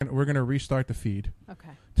gonna restart the feed. Okay.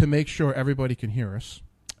 To make sure everybody can hear us,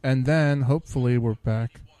 and then hopefully we're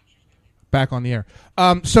back on the air.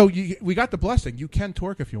 So we got the blessing. You can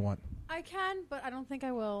twerk if you want. I can, but I don't think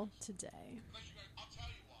I will today. I'll tell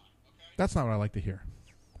you why. Okay. That's not what I like to hear.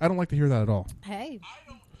 I don't like to hear that at all. Hey.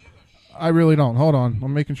 I really don't. Hold on.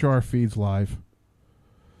 I'm making sure our feed's live.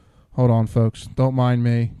 Hold on, folks. Don't mind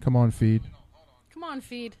me. Come on, feed. Come on,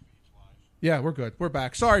 feed. Yeah, we're good. We're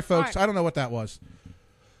back. Sorry, folks. Right. I don't know what that was.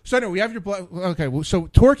 So anyway, we have your okay. Well, so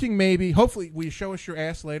twerking, maybe. Hopefully, will you show us your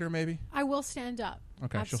ass later? Maybe. I will stand up.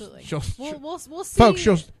 Okay. Absolutely. We'll see. Folks,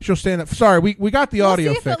 she'll stand up. Sorry, we got the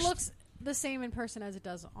audio see if fixed. it looks the same in person as it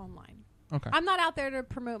does online. Okay. I'm not out there to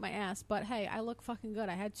promote my ass, but hey, I look fucking good.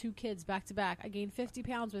 I had 2 kids back to back. I gained 50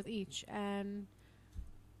 pounds with each, and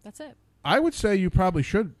that's it. I would say you probably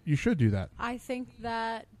should. You should do that. I think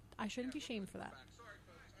that I shouldn't be shamed for that.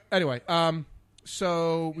 Anyway,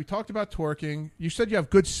 so we talked about twerking. You said you have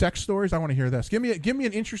good sex stories. I want to hear this. Give me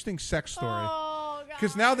an interesting sex story. Oh, God.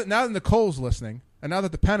 Because now that Nicole's listening, and now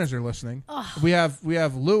that the Pennas are listening, we have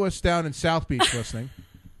Lewis down in South Beach listening.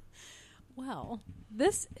 Well,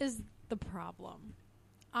 this is the problem.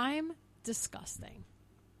 I'm disgusting.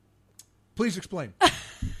 Please explain.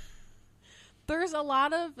 There's a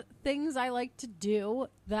lot of things I like to do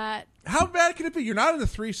that. How bad can it be? You're not in the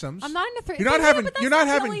threesomes. I'm not in the threesomes. You're not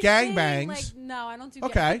having gangbangs. Like, no, I don't do.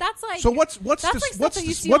 Okay, that's like. So what's that's like stuff that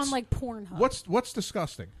you see on like Pornhub. What's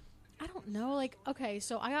disgusting? I don't know. Like, okay,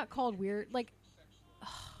 so I got called weird. Like,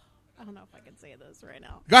 I don't know if I can say this right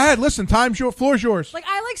now. Go ahead. Listen, floor's yours. Like,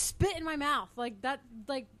 I like spit in my mouth. Like that.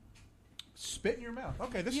 Like. Spit in your mouth.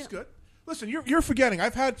 Okay, this is good. Listen, you're forgetting.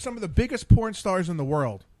 I've had some of the biggest porn stars in the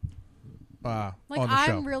world. On the show.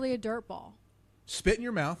 I'm really a dirtball. Spit in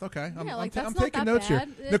your mouth. Okay, Yeah, I'm taking notes bad.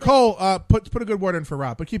 here. Nicole, put a good word in for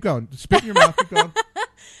Rob, but keep going. Spit in your mouth. Keep going.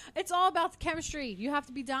 It's all about the chemistry. You have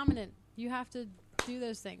to be dominant. You have to do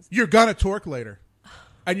those things. You're gonna twerk later,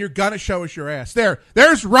 and you're gonna show us your ass.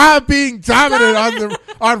 There's Rob being dominant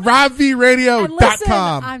on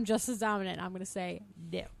RobVRadio.com. I'm just as dominant. I'm gonna say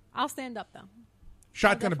no. I'll stand up though.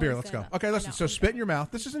 Shotgun a beer. Let's go. Okay, listen. So spit in your mouth.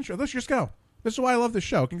 This is intro. Let's just go. This is why I love this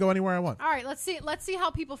show. I can go anywhere I want. All right, let's see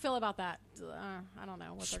how people feel about that. I don't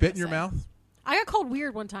know. What spit in your mouth? I got called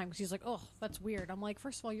weird one time because she's like, "Oh, that's weird." I'm like,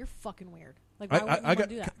 first of all, you're fucking weird. Like, why would you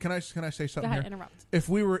do that? Can I say something? Go ahead, here? interrupt. If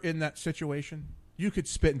we were in that situation, you could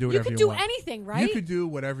spit and do whatever you want. You could do anything, right? You could do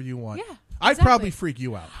whatever you want. Yeah, I'd probably freak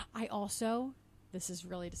you out. I also, this is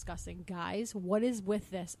really disgusting, guys. What is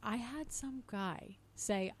with this? I had some guy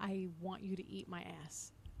say, "I want you to eat my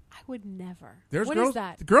ass." I would never. What is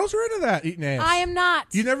that? Girls are into that, eating ass. I am not.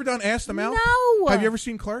 You never done ass to mouth? No. Have you ever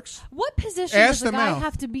seen Clerks? What position does a guy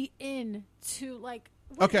have to be in to like?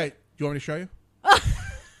 Okay, do you want me to show you?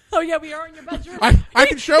 Oh yeah, we are in your bedroom. I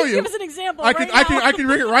can show you. Give us an example. I can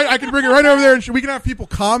bring it right. I can bring it right over there, and we can have people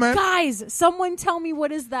comment. Guys, someone tell me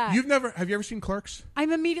what is that? Have you ever seen Clerks?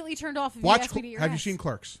 I'm immediately turned off. If Have you seen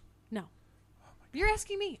Clerks? No. You're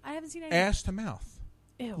asking me. I haven't seen any. Ass to mouth.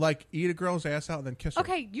 Ew. Like eat a girl's ass out and then kiss her.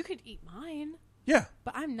 Okay, you could eat mine. Yeah.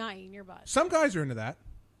 But I'm not eating your butt. Some guys are into that.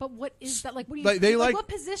 But what is that? Like, what do you what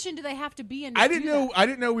position do they have to be in? I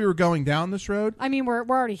didn't know we were going down this road. I mean, we're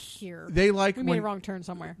already here. We made a wrong turn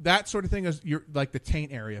somewhere. That sort of thing is you're like the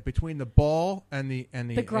taint area between the ball and the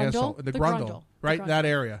grundle? asshole, the grundle, right? That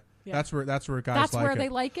area. Yeah. That's where guys like it. That's where they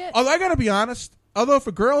like it. Although I got to be honest. Although if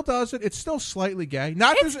a girl does it, it's still slightly gay.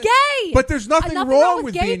 It's gay, but there's nothing wrong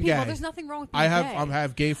with being gay. gay. There's nothing wrong with being gay. I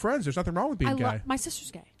have gay friends. There's nothing wrong with being gay. My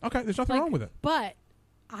sister's gay. Okay, there's nothing wrong with it. But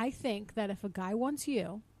I think that if a guy wants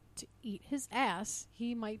you to eat his ass,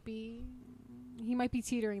 he might be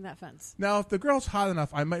teetering that fence. Now, if the girl's hot enough,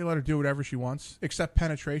 I might let her do whatever she wants, except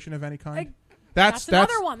penetration of any kind. That's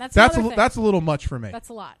another one. That's a little much for me. That's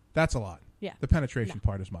a lot. That's a lot. Yeah. The penetration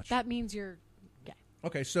part is much. That means you're gay.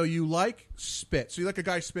 Okay, so you like spit. So you like a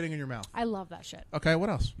guy spitting in your mouth. I love that shit. Okay, what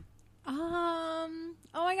else? Oh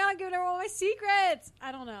my God, I'm giving everyone my secrets.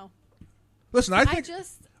 I don't know. Listen, I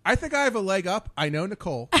think I have a leg up. I know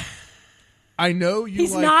Nicole. I know you.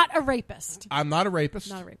 He's not a rapist. I'm not a rapist.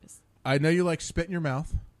 Not a rapist. I know you like spit in your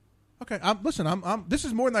mouth. Okay, listen. This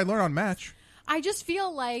is more than I learned on Match. I just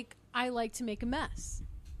feel like I like to make a mess,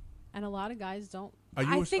 and a lot of guys don't. Are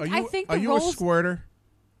you a squirter?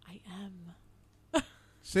 I am.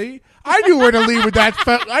 See, I knew where to lead with that.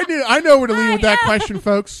 I know where to lead with that question,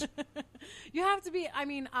 folks. You have to be. I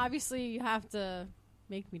mean, obviously, you have to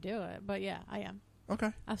make me do it. But yeah, I am.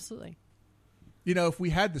 Okay, absolutely. You know, if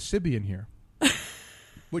we had the Sibian here,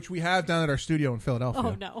 which we have down at our studio in Philadelphia.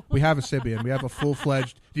 Oh no, we have a Sibian. We have a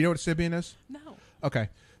full-fledged. Do you know what a Sibian is? No. Okay,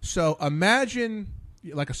 so imagine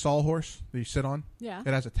like a sawhorse that you sit on. Yeah. It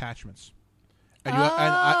has attachments, and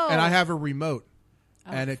I have a remote,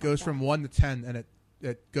 and it goes from 1 to 10, and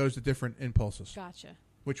it goes to different impulses. Gotcha.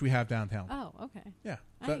 Which we have downtown. Oh, okay. Yeah,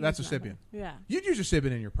 that's a Sybian. Yeah. You'd use a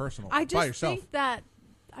Sybian in your personal I by just yourself.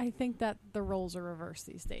 think that the roles are reversed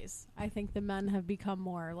these days. I think the men have become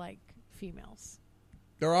more like females.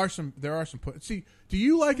 There are some. See, do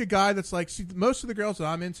you like a guy that's like? See, most of the girls that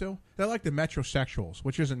I'm into, they're like the metrosexuals,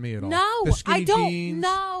 which isn't me at all. No, the skinny I don't. jeans.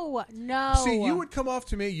 No. See, you would come off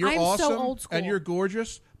to me. You're I'm awesome so old school. and you're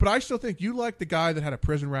gorgeous, but I still think you like the guy that had a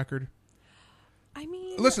prison record. I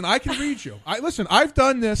mean, listen, I can read you. I've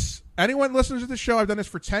done this. Anyone listens to the show, I've done this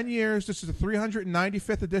for 10 years. This is the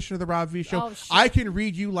 395th edition of the Rob V Show. Oh, shit. I can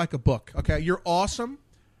read you like a book. Okay, you're awesome.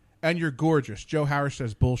 And you're gorgeous. Joe Harris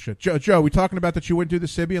says bullshit. Joe, we talking about that you wouldn't do the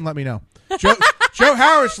Sybian? Let me know. Joe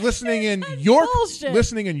Harris listening in York,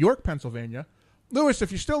 Pennsylvania. Lewis,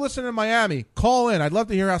 if you're still listening in Miami, call in. I'd love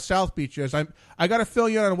to hear how South Beach is. I got to fill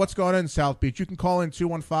you in on what's going on in South Beach. You can call in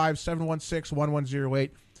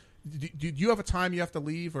 215-716-1108. Do you have a time you have to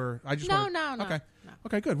leave, or I just no. Okay, no.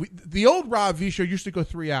 Okay, good. The old Rob V Show used to go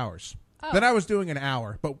 3 hours. Oh. Then I was doing an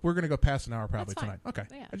hour, but we're going to go past an hour probably That's fine. tonight.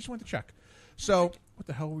 Okay, Yeah. I just wanted to check. So, what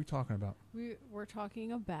the hell were we talking about? We're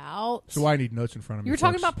talking about. So I need notes in front of me. You were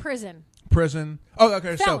talking folks. about prison. Prison. Oh,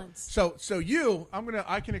 okay. Felons. So you,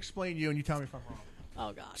 I can explain you, and you tell me if I'm wrong.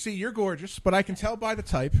 Oh God. See, you're gorgeous, but I can tell by the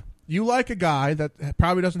type you like a guy that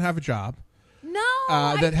probably doesn't have a job. No.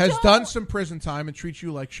 That has done some prison time and treats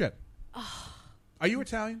you like shit. Are you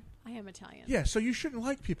Italian? I am Italian. Yeah. So you shouldn't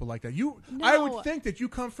like people like that. No. I would think that you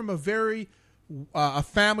come from a very a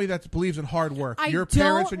family that believes in hard work. I Your don't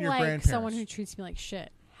parents and your like grandparents. someone who treats me like shit.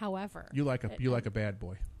 However, you like a bad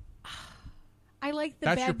boy. I like the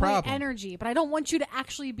That's your bad boy problem. energy, but I don't want you to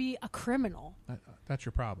actually be a criminal. That's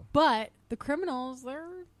your problem. But the criminals,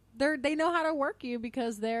 they know how to work you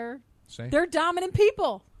because they're See? dominant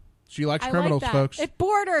people. She likes I criminals, like that. folks. It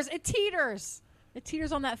borders. It teeters. It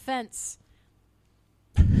teeters on that fence.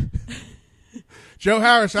 Joe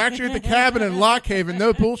Harris, actually at the cabin in Lockhaven.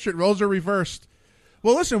 No bullshit. Roles are reversed.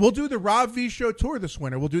 Well, listen, we'll do the Rob V Show tour this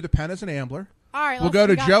winter. We'll do the Penn as an Ambler. All right, we'll go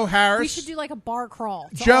to Joe Harris. We should do like a bar crawl.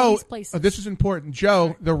 To all Joe, these places. this is important.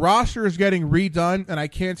 Joe, the roster is getting redone, and I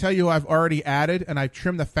can't tell you I've already added, and I've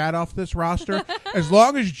trimmed the fat off this roster. As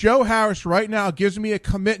long as Joe Harris right now gives me a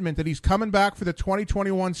commitment that he's coming back for the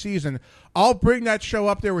 2021 season, I'll bring that show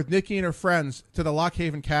up there with Nikki and her friends to the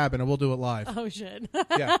Lockhaven cabin, and we'll do it live. Oh, shit.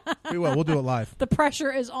 Yeah, we will. We'll do it live. The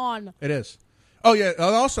pressure is on. It is. Oh, yeah.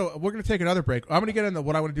 Also, we're going to take another break. I'm going to get into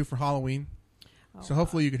what I want to do for Halloween. So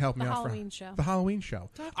hopefully you can help me out Halloween show. The Halloween show.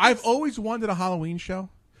 I've always wanted a Halloween show.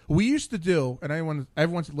 We used to do, and everyone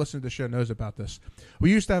that's listening to the show knows about this.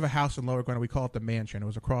 We used to have a house in Lower Gwinnett. We call it the Mansion. It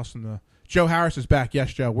was across from the. Joe Harris is back.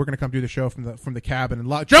 Yes, Joe. We're going to come do the show from the cabin.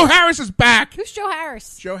 And Joe Harris is back. Who's Joe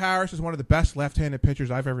Harris? Joe Harris is one of the best left-handed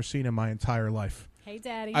pitchers I've ever seen in my entire life. Hey,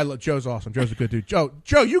 Daddy. Joe's awesome. Joe's a good dude. Joe,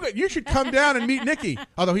 you should come down and meet Nikki.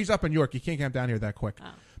 Although he's up in York, you can't come down here that quick.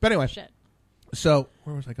 Oh, but anyway. shit. So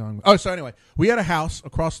where was I going? Oh, so anyway, we had a house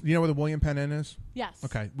across. You know where the William Penn Inn is? Yes.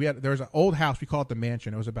 Okay. There was an old house. We call it the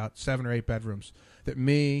Mansion. It was about 7 or 8 bedrooms that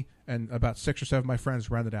me and about 6 or 7 of my friends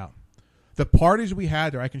rented out. The parties we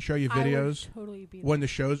had there, I can show you videos. I would totally be when the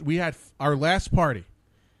shows we had our last party,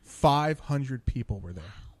 500 people were there.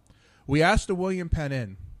 We asked the William Penn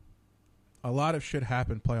Inn. A lot of shit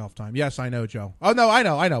happened playoff time. Yes, I know, Joe. Oh no, I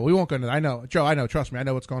know. We won't go into that. I know, Joe. I know. Trust me. I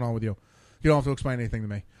know what's going on with you. You don't have to explain anything to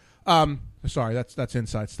me. Sorry, that's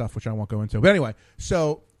inside stuff, which I won't go into. But anyway,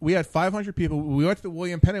 so we had 500 people. We went to the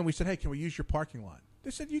William Penn and we said, hey, can we use your parking lot? They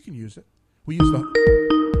said, you can use it. We used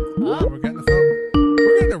we're getting the phone.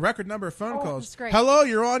 We're getting a record number of phone calls. That's great. Hello,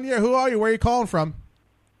 you're on here. Who are you? Where are you calling from?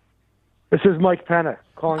 This is Mike Penna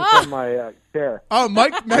calling from my chair. Oh,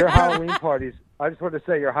 Mike Your Penna. Halloween parties. I just wanted to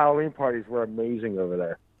say your Halloween parties were amazing over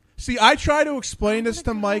there. See, I try to explain this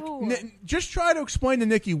to Mike. go. Just try to explain to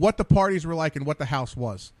Nikki what the parties were like and what the house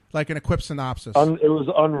was. Like an quick synopsis. It was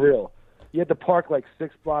unreal. You had to park like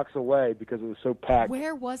 6 blocks away because it was so packed.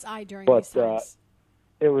 Where was I during But, these times?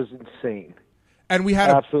 It was insane. And we had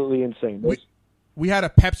Absolutely insane. we had a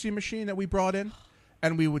Pepsi machine that we brought in,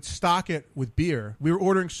 and we would stock it with beer. We were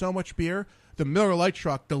ordering so much beer, the Miller Lite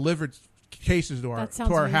truck delivered cases to our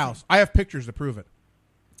amazing. house. I have pictures to prove it.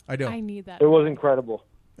 I do. I need that. It was incredible.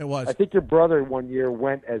 It was. I think your brother one year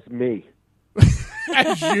went as me.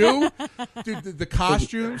 As you? Dude, the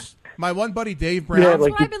costumes. My one buddy, Dave Brown. Yeah, That's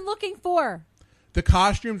like what I've been looking for. The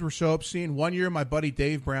costumes were so obscene. One year, my buddy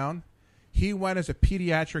Dave Brown, He went as a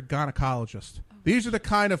pediatric gynecologist. These are the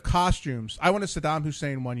kind of costumes. I went as Saddam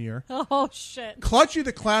Hussein one year. Oh shit! Clutchy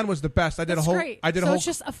the Clown was the best. I did That's a whole. Great. I did so a whole. It's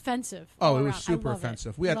just offensive. Oh, all it was around. super I love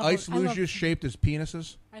offensive. It. We had Love ice it. I love luges it. shaped as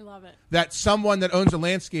penises. I love it. That someone that owns a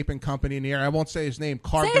landscaping company in the area, I won't say his name,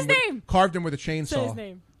 carved him with a chainsaw. Say his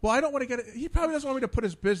name. Well, I don't want to get it. He probably doesn't want me to put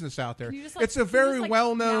his business out there. Can you just, like- It's a can you very just, like,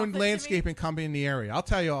 well-known mouth it to me? landscaping company in the area. I'll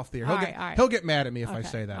tell you off the air. He'll get mad at me if I Okay,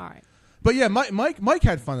 say that. All right. But yeah, Mike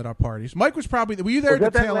had fun at our parties. Mike was probably. Were you there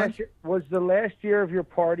at the tail end? Was the last year of your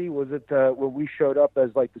party? Was it when we showed up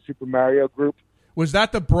as like the Super Mario group? Was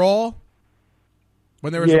that the brawl?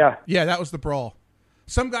 When there was Yeah. that was the brawl.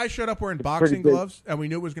 Some guy showed up wearing It's boxing pretty big. gloves, and we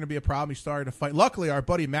knew it was going to be a problem. He started to fight. Luckily, our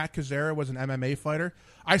buddy Matt Kazera was an MMA fighter.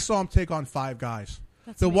 I saw him take on 5 guys.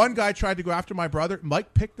 That's the amazing. one guy tried to go after my brother.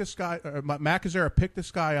 Matt Kazera picked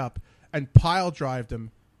this guy up and pile drived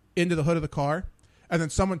him into the hood of the car, and then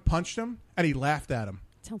someone punched him, and he laughed at him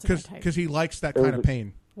Sounds like my type. because he likes that kind of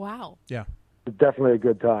pain. Wow. Yeah, It's definitely a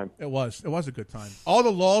good time. it was. It was a good time. All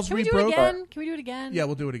the laws Can we do broke. it again? Can we do it again? Yeah,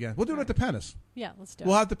 we'll do it again. We'll do it at the Pennis. Yeah, let's do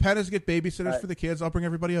We'll it. have the Pennis get babysitters Right. for the kids. I'll bring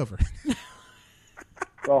everybody over.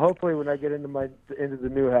 Well, hopefully when I get into the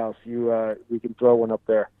new house, we can throw one up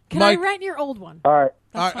there. Can Mike- I rent your old one? All right.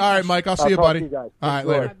 That's All right, Mike. I'll see you, talk buddy. to you guys. All right,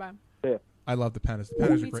 Enjoy. later. Bye-bye. Yeah. I love the Pennis. The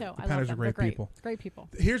Pennis Me are great. too. The I Pennis love are them. great They're people. Great people.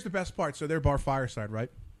 Here's the best part. So they're bar Fireside,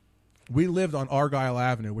 right? We lived on Argyle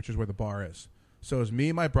Avenue, which is where the bar is. So it was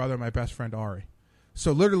me, my brother, and my best friend Ari.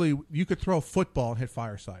 So literally, you could throw a football and hit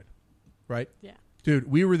Fireside, right? Yeah.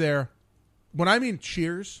 Dude, we were there. When I mean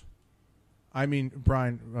cheers, I mean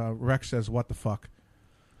Brian. Rex says, "What the fuck?"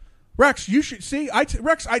 Rex, you should see.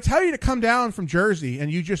 Rex, I tell you to come down from Jersey,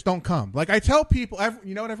 and you just don't come. Like I tell people,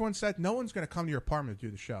 you know what everyone said? No one's going to come to your apartment to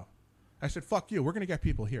do the show. I said, "Fuck you. We're going to get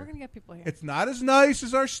people here. We're gonna get people here. It's not as nice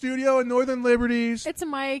as our studio in Northern Liberties, It's a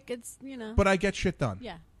mic. It's but I get shit done.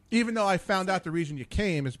 Yeah. Even though I found out the reason you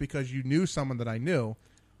came is because you knew someone that I knew.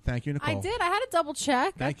 Thank you, Nicole. I did. I had to double check. I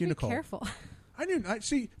have Thank to you, be Nicole. Careful. I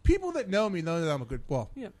see people that know me know that I'm a good. Well,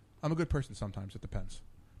 Yeah. I'm a good person sometimes. It depends.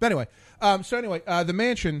 But anyway, the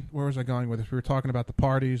mansion. Where was I going with this? We were talking about the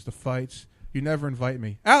parties, the fights. You never invite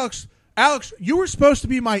me, Alex. You were supposed to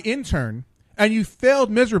be my intern, and you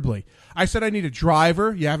failed miserably. I said I need a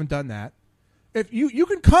driver. You haven't done that. If you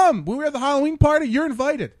can come, we were at the Halloween party. You're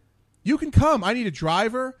invited. You can come. I need a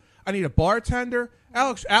driver. I need a bartender.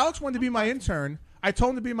 Alex wanted to be my intern. I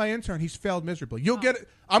told him to be my intern. He's failed miserably. You'll get it.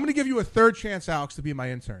 I'm going to give you a third chance, Alex, to be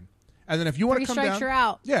my intern. And then if you want to Three come strikes, down, you're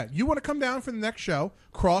out. yeah, you want to come down for the next show,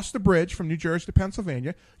 cross the bridge from New Jersey to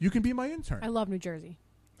Pennsylvania, you can be my intern. I love New Jersey.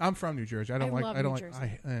 I'm from New Jersey. I love New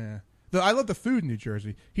Jersey. I love the food in New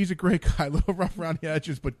Jersey. He's a great guy, a little rough around the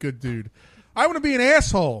edges, but good dude. I want to be an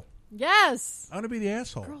asshole. Yes. I want to be the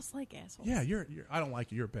asshole. Girls like assholes. Yeah, you're. I don't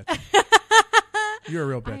like you. You're a bitch. You're a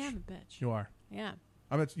real bitch. I am a bitch. You are. Yeah.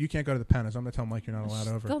 You can't go to the Pennas. I'm gonna tell Mike you're not allowed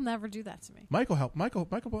over. They'll never do that to me. Michael help. Michael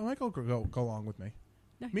go along with me.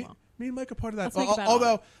 No, he Me won't. and Mike are part of that. Let's make a bet on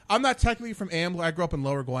Although it. I'm not technically from Ambler. I grew up in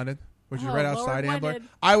Lower Gwinnett, which is right Lower outside Ambler. Gwinnett.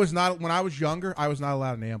 I was not when I was younger. I was not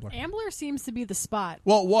allowed in Ambler. Ambler seems to be the spot.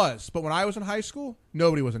 Well, it was, but when I was in high school,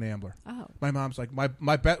 nobody was in Ambler. Oh. My mom's like one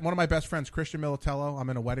of my best friends, Christian Militello. I'm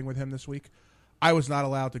in a wedding with him this week. I was not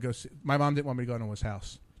allowed to go. My mom didn't want me to go to his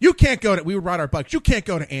house. You can't go to. We would ride our bikes. You can't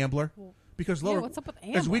go to Ambler because Lower. what's up with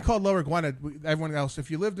As we Ambler? called Lower Gwinnett, everyone else. If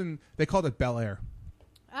you lived in, they called it Bel Air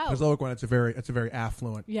because Oh. Lower Gwinnett's a very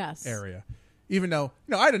affluent Yes. area. Even though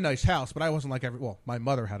I had a nice house, but I wasn't like my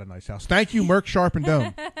mother had a nice house. Thank you, Merck Sharp and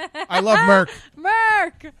Dome. I love Merck.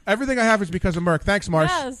 Merck. Everything I have is because of Merck. Thanks, Mars.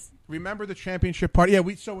 Yes. Remember the championship party? Yeah,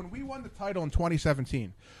 so when we won the title in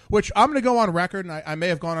 2017, which I'm going to go on record, and I may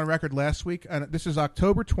have gone on record last week, and this is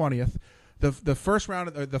October 20th. The first round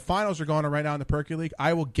of the finals are going on right now in the Perky League.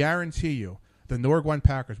 I will guarantee you the Norgwen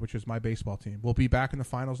Packers, which is my baseball team, will be back in the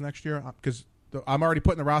finals next year because I'm already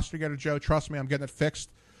putting the roster together, Joe. Trust me, I'm getting it fixed.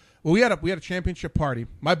 Well, we had a championship party.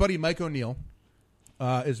 My buddy Mike O'Neill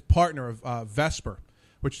is partner of Vesper,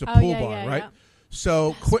 which is a pool bar, right? Yeah.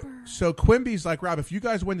 So Quimby's like, Rob, if you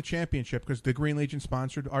guys win the championship, because the Green Legion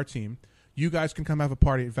sponsored our team, you guys can come have a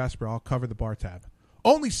party at Vesper. I'll cover the bar tab.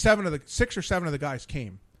 Only 6 or 7 of the guys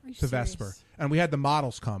came to Vesper, and we had the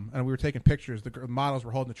models come, and we were taking pictures. The models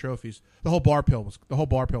were holding the trophies. The whole bar pill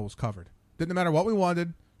was covered. Didn't matter what we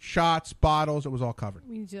wanted, shots, bottles, it was all covered.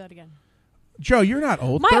 We need to do that again. Joe, you're not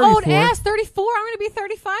old. My 34. old ass, 34. I'm going to be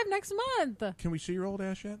 35 next month. Can we see your old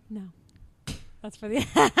ass yet? No. That's for the...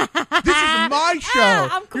 This is my show.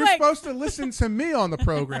 I'm You're quick. supposed to listen to me on the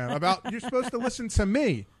program. You're supposed to listen to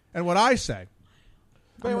me and what I say.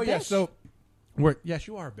 But I'm a anyway, yeah, bitch. so yes,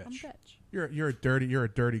 you are a bitch. I'm a bitch. You're a dirty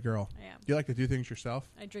girl. I am. You like to do things yourself?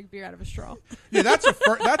 I drink beer out of a straw. Yeah, that's a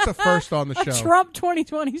first on the A show. Trump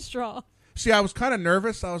 2020 straw. See, I was kind of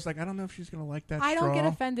nervous. I was like, I don't know if she's gonna like that. I straw. don't get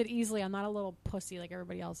offended easily. I'm not a little pussy like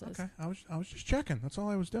everybody else is. Okay, I was just checking. That's all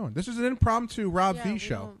I was doing. This is an impromptu Rob Yeah, V we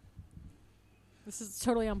show. don't- This is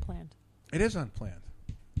totally unplanned. It is unplanned.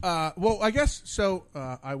 Well, I guess so.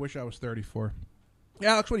 I wish I was 34.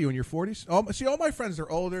 Yeah, Alex, what are you in your 40s? See, all my friends are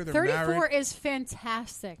older. They're 34 married. is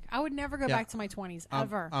fantastic. I would never go Yeah. back to my 20s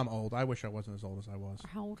ever. I'm old. I wish I wasn't as old as I was.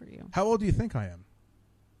 How old are you? How old do you think I am?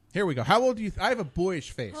 Here we go. How old do you? I have a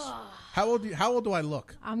boyish face. How old do I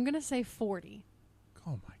look? I'm gonna say 40.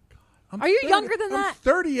 Oh my god. I'm Are you younger than I'm that?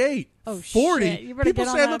 38. Oh, 40. shit. You better People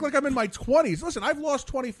get say on I look that. like I'm in my 20s. Listen, I've lost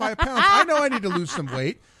 25 pounds. I know I need to lose some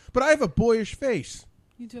weight, but I have a boyish face.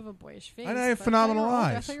 You do have a boyish face. And I have but phenomenal thought you were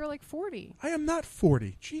older. I eyes. thought you were like 40. I am not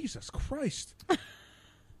 40. Jesus Christ.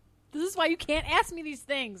 This is why you can't ask me these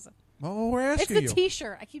things. Well, we're It's asking the you.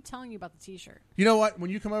 T-shirt. I keep telling you about the T-shirt. You know what? When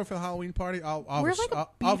you come over for the Halloween party, I'll Wear have like a I'll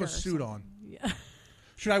have beater a or suit something. on. Yeah.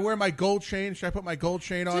 Should I wear my gold chain? Should I put my gold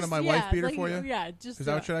chain on and my wife beater like, for you? Yeah, just Is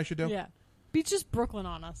that what I should do? Yeah. Be just Brooklyn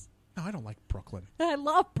on us. No, I don't like Brooklyn. I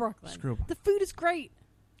love Brooklyn. Screw 'em. The food is great.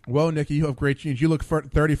 Well, Nikki, you have great genes. You look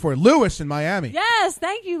 34. Lewis in Miami. Yes,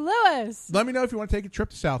 thank you, Lewis. Let me know if you want to take a trip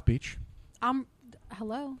to South Beach.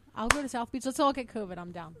 Hello. I'll go to South Beach. Let's all get COVID.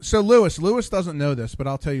 I'm down. So Lewis doesn't know this, but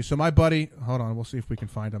I'll tell you. So my buddy, hold on, we'll see if we can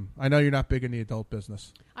find him. I know you're not big in the adult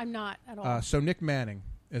business. I'm not at all. So Nick Manning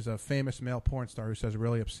is a famous male porn star who says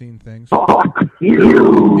really obscene things. Fuck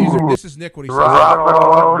you. This is Nick what he says.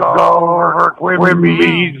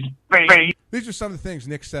 These are some of the things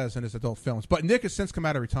Nick says in his adult films. But Nick has since come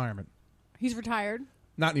out of retirement. He's retired.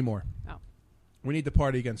 Not anymore. Oh. We need to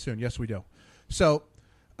party again soon. Yes, we do. So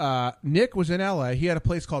Nick was in L.A. He had a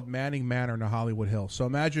place called Manning Manor in the Hollywood Hills. So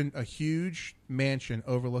imagine a huge mansion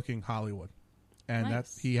overlooking Hollywood. And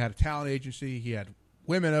Nice. he had a talent agency. He had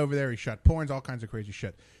women over there. He shot porns, all kinds of crazy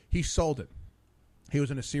shit. He sold it. He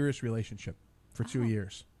was in a serious relationship for 2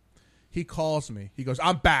 years. He calls me. He goes,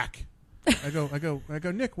 "I'm back." I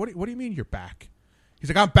go, "Nick, what do you mean you're back?" He's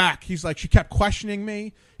like, "I'm back." He's like, "She kept questioning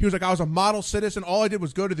me." He was like, "I was a model citizen. All I did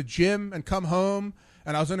was go to the gym and come home,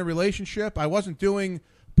 and I was in a relationship. I wasn't doing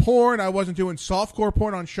porn. I wasn't doing softcore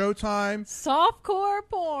porn on Showtime." Softcore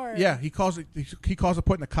porn. Yeah, he calls it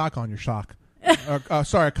putting a cock on your sock. A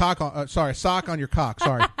sock on your cock.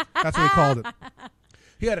 Sorry, that's what he called it.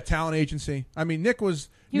 He had a talent agency. I mean, Nick was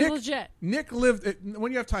legit. Nick lived.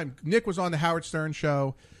 When you have time, Nick was on the Howard Stern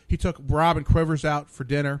show. He took Robin Quivers out for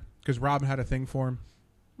dinner because Robin had a thing for him.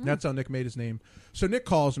 That's how Nick made his name. So Nick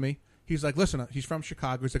calls me. He's like, "Listen," he's from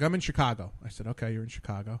Chicago. He's like, "I'm in Chicago." I said, "Okay, you're in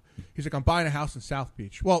Chicago." He's like, "I'm buying a house in South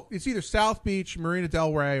Beach." Well, it's either South Beach, Marina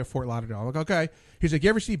Del Rey, or Fort Lauderdale. I'm like, "Okay." He's like, "You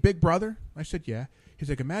ever see Big Brother?" I said, "Yeah." He's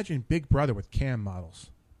like, "Imagine Big Brother with cam models."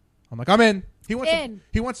 I'm like, "I'm in." He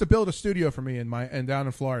wants to build a studio for me and down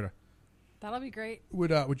in Florida. That'll be great.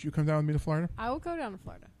 Would you come down with me to Florida? I will go down to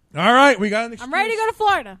Florida. All right, we got an excuse. I'm ready to go to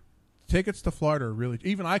Florida. Tickets to Florida are really.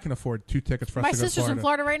 Even I can afford 2 tickets for us My to go to sister's Florida. in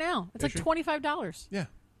Florida right now. It's Is like she? $25. Yeah,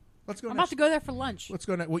 let's go. I'm next. about to go there for lunch. Let's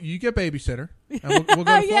go. Well, you get babysitter, and we'll go to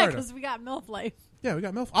Florida. Yeah, because we got MILF life. Yeah, we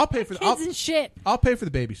got MILF. I'll pay for the. Kids and shit. I'll pay for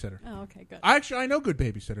the babysitter. Oh, okay, good. I know good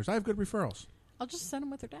babysitters. I have good referrals. I'll just send them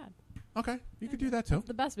with their dad. Okay, you could do that too.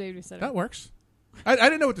 The best babysitter. That works. I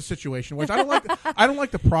didn't know what the situation was. I don't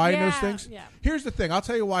like the pry in those Yeah, things. yeah. Here's the thing. I'll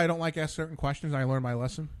tell you why I don't like ask certain questions. I learned my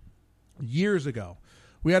lesson years ago.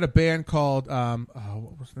 We had a band called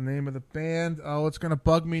what was the name of the band? Oh, it's gonna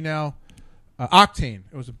bug me now. Octane.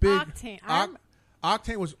 It was a big Octane.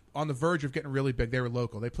 Octane was on the verge of getting really big. They were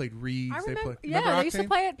local. They played Reeds. I remember. Remember They used to Octane?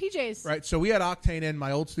 play at PJ's. Right. So we had Octane in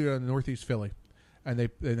my old studio in Northeast Philly, and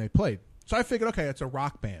they played. So I figured, okay, it's a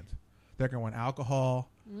rock band. They're gonna want alcohol.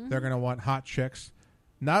 They're gonna want hot chicks.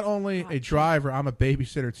 Not only a driver, I'm a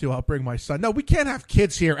babysitter too. I'll bring my son. No, we can't have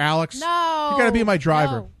kids here, Alex. No. You got to be my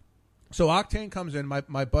driver. No. So Octane comes in.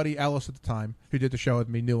 My buddy Ellis at the time, who did the show with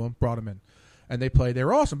me, knew him, brought him in. And they played. They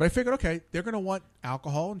were awesome. But I figured, okay, they're going to want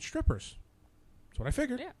alcohol and strippers. That's what I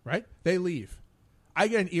figured, Yeah. right? They leave. I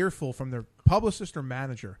get an earful from their publicist or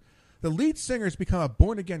manager. The lead singer's become a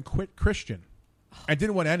born-again Christian and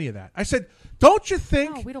didn't want any of that. I said, don't you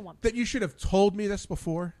think No, we don't want that you should have told me this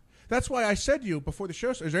before? That's why I said to you before the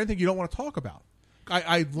show, is there anything you don't want to talk about?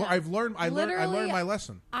 I've learned my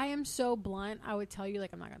lesson. I am so blunt. I would tell you,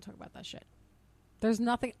 like, I'm not going to talk about that shit. There's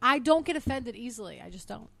nothing. I don't get offended easily. I just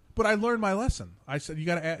don't. But I learned my lesson. I said you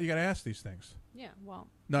got to ask these things. Yeah, well.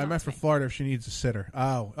 No, I meant for me. Florida if she needs a sitter.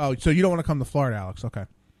 Oh, so you don't want to come to Florida, Alex? Okay.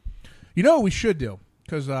 You know what we should do?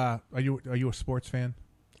 Because are you a sports fan?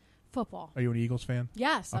 Football. Are you an Eagles fan?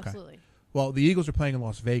 Yes, Okay. absolutely. Well, the Eagles are playing in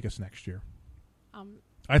Las Vegas next year.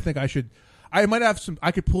 I think I should. I might have some.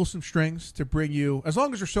 I could pull some strings to bring you, as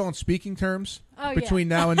long as you're still on speaking terms between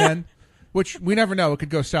now and then, which we never know. It could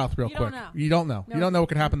go south real quick. You don't know. No. You don't know what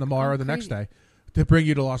could happen tomorrow or the next day. To bring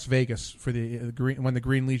you to Las Vegas for when the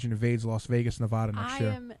Green Legion invades Las Vegas, Nevada next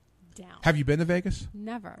year. I am down. Have you been to Vegas?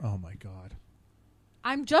 Never. Oh my God.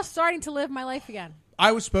 I'm just starting to live my life again.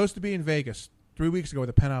 I was supposed to be in Vegas 3 weeks ago with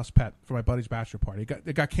a penthouse pet for my buddy's bachelor party.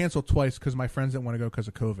 It got canceled twice because my friends didn't want to go because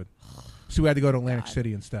of COVID. So we had to go to Atlantic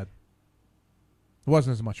City instead. It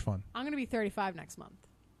wasn't as much fun. I'm going to be 35 next month.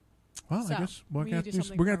 Well, I guess we're going to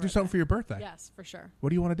do something for your birthday. Yes, for sure. What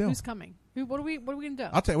do you want to do? Who's coming? What are we going to do?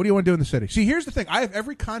 I'll tell you. What do you want to do in the city? See, here's the thing. I have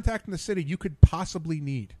every contact in the city you could possibly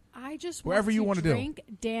need. I just wherever you want to drink,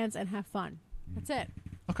 dance, and have fun. That's it.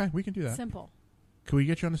 Okay, we can do that. Simple. Can we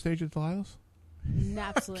get you on the stage at Delilah's?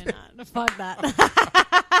 Absolutely not. Fuck that.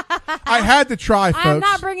 I had to try, folks. I'm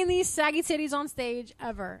not bringing these saggy titties on stage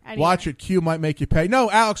ever. Anyway. Watch it. Q might make you pay. No,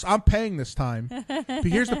 Alex, I'm paying this time. But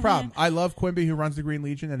here's the problem. I love Quimby, who runs the Green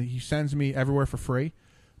Legion, and he sends me everywhere for free.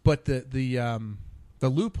 But the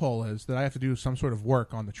loophole is that I have to do some sort of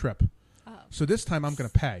work on the trip. Oh. So this time I'm going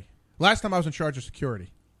to pay. Last time I was in charge of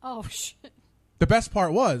security. Oh, shit. The best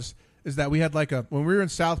part is that we had when we were in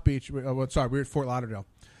South Beach, we were at Fort Lauderdale.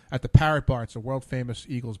 At the Parrot Bar. It's a world-famous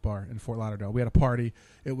Eagles bar in Fort Lauderdale. We had a party.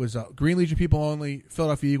 It was Green Legion people only.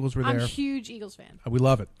 Philadelphia Eagles were there. I'm a huge Eagles fan. We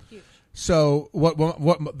love it. Huge. So what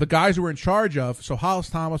the guys who were in charge of, so Hollis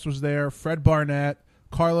Thomas was there, Fred Barnett,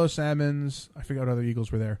 Carlos Emmons, I forget what other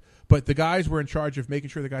Eagles were there. But the guys were in charge of making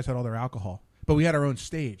sure the guys had all their alcohol. But we had our own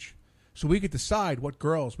stage. So we could decide what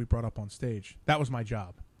girls we brought up on stage. That was my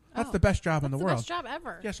job. That's the best job in the world. That's the best job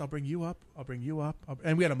ever. Yes, I'll bring you up.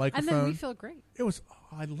 And we had a microphone. And then we feel great. It was,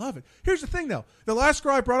 I love it. Here's the thing, though. The last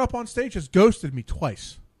girl I brought up on stage has ghosted me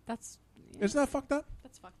twice. Isn't that fucked up?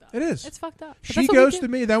 That's fucked up. It is. It's fucked up. She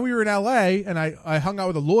ghosted me. Then we were in L.A., and I hung out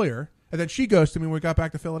with a lawyer, and then she ghosted me when we got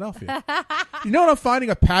back to Philadelphia. You know what I'm finding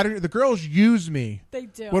a pattern? The girls use me they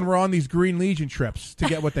do. When we're on these Green Legion trips to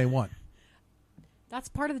get what they want. That's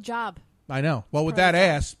part of the job. I know. Well, with that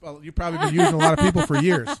ass, you've probably been using a lot of people for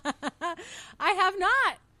years. I have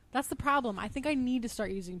not. That's the problem. I think I need to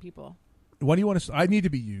start using people. What do you want to? I need to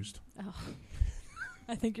be used. Oh.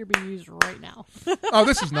 I think you're being used right now. Oh,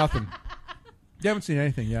 this is nothing. You haven't seen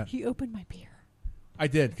anything yet. He opened my beer. I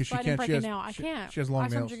did because she can't. I can't. She has long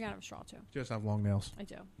nails. I'm drinking out of a straw too. She does have long nails. I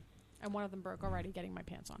do, and one of them broke already. Getting my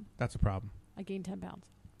pants on. That's a problem. I gained 10 pounds.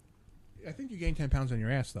 I think you gained 10 pounds on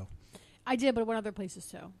your ass, though. I did, but I went other places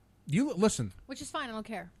too. You listen. Which is fine. I don't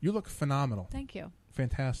care. You look phenomenal. Thank you.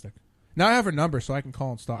 Fantastic. Now I have her number, so I can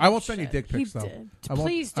call and stop. I won't send you dick pics, though.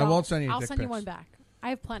 Please don't. I won't send you. I'll send you one back. I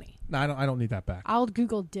have plenty. No, I don't need that back. I'll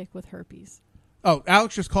Google dick with herpes. Oh,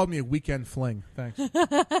 Alex just called me a weekend fling. Thanks.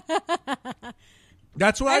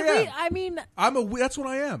 That's what I am. I mean, that's what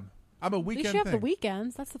I am. I'm a weekend. At least you have the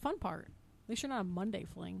weekends. That's the fun part. At least you're not a Monday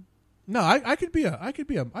fling. No, I could be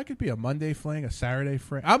a Monday fling, a Saturday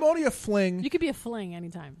fling. I'm only a fling. You could be a fling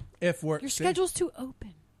anytime. If we're your schedule's too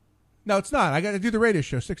open. No, it's not. I got to do the radio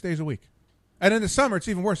show 6 days a week. And in the summer, it's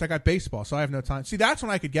even worse. I got baseball, so I have no time. See, that's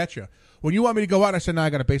when I could get you. When you want me to go out, and I said, "No, I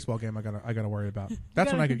got a baseball game. I got to worry about."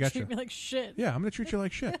 That's when I could get you. Treat me like shit. Yeah, I'm going to treat you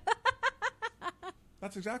like shit.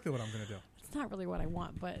 That's exactly what I'm going to do. It's not really what I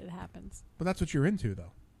want, but it happens. But that's what you're into,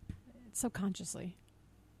 though. It's subconsciously.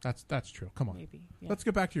 That's true. Come on. Maybe. Yeah. Let's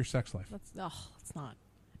get back to your sex life. It's not.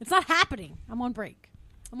 It's not happening. I'm on break.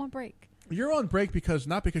 You're on break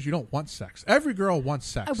not because you don't want sex. Every girl wants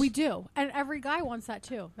sex. We do, and every guy wants that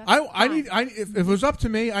too. If it was up to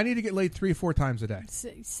me, I need to get laid 3 or 4 times a day.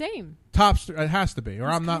 Same. Tops. It has to be, or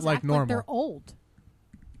I'm not like normal. Like they're old.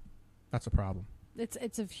 That's a problem.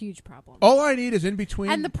 It's a huge problem. All I need is in between.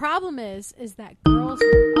 And the problem is that girls.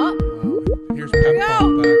 Here's Pep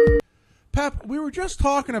calling back. Pep, we were just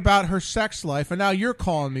talking about her sex life, and now you're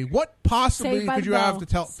calling me. What possibly could you have to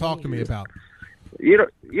talk to me about? You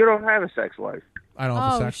don't have a sex life. I don't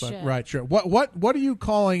have a sex life. Right, sure. What are you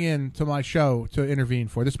calling in to my show to intervene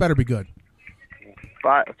for? This better be good.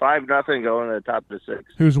 5-0 going to the top of the 6.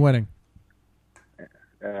 Who's winning?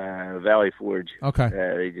 Valley Forge. Okay.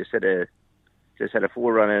 They just had a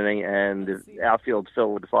 4-run inning, and the outfield's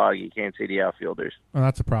filled with fog. You can't see the outfielders. Oh,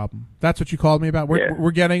 that's a problem. That's what you called me about?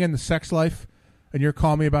 We're getting in the sex life, and you're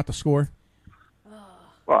calling me about the score?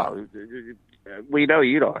 Well, we know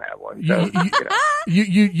you don't have one. So,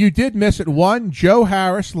 you did miss it. One, Joe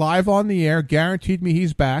Harris, live on the air, guaranteed me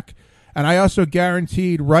he's back. And I also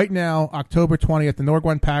guaranteed right now, October 20th, the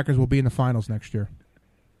Norgwen Packers will be in the finals next year.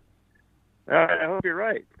 I hope you're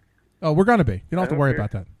right. Oh, we're going to be. You don't have to worry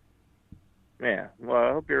about that. Yeah. Well,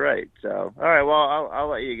 I hope you're right. So, all right. Well, I'll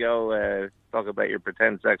let you go talk about your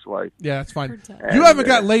pretend sex life. Yeah, that's fine. And, you haven't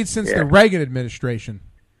got laid since the Reagan administration.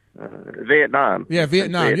 Vietnam. Yeah,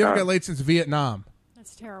 Vietnam. You haven't got laid since Vietnam.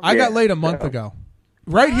 That's terrible. I got laid a month ago.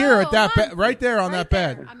 Right here at that bed. Right there on that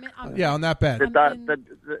there. bed. I'm Yeah, on that bed.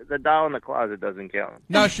 The doll in the closet doesn't count.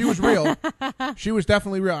 No, she was real. She was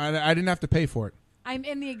definitely real. I didn't have to pay for it. I'm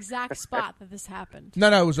in the exact spot that this happened.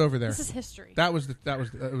 No, it was over there. This is history. It was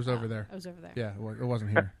over there. It was over there. Yeah, it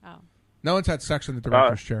wasn't here. Oh. No one's had sex in the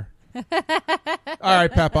director's chair. All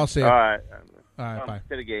right, Pep, I'll see you. All right. Bye.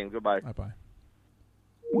 To the game. Goodbye. Bye.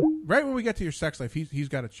 Right when we get to your sex life, she's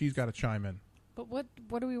got to chime in. But what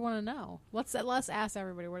do we want to know? Let's ask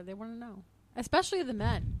everybody what do they want to know, especially the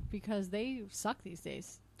men, because they suck these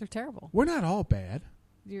days. They're terrible. We're not all bad.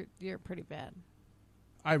 You're pretty bad.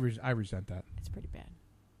 I resent that. It's pretty bad.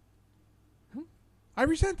 I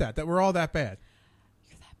resent that we're all that bad.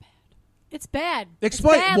 You're that bad. It's bad.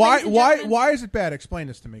 Explain it's bad, why is it bad? Explain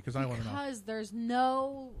this to me because I want to know. Because there's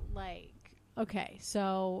no okay,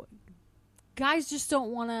 so guys just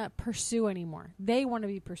don't want to pursue anymore. They want to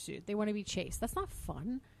be pursued. They want to be chased. That's not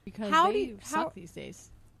fun because they suck these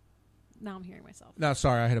days. Now I'm hearing myself. No,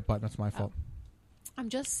 sorry, I hit a button. That's my fault. I'm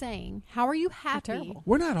just saying, how are you happy?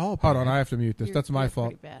 We're not all bad. Hold on, I have to mute this. That's my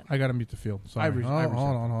fault. Bad. I got to mute the field. Sorry. Hold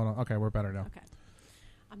on. Okay, we're better now. Okay.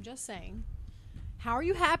 I'm just saying, how are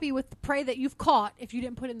you happy with the prey that you've caught if you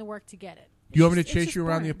didn't put in the work to get it? Do you want me to chase you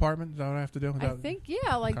around the apartment? Is that what I have to do? I think,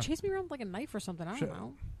 yeah, chase me around with a knife or something. I don't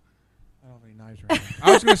know. I don't have any knives right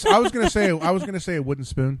now. I was gonna say a wooden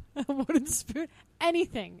spoon. A wooden spoon.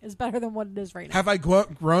 Anything is better than what it is right now. Have I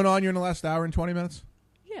grown on you in the last hour and 20 minutes?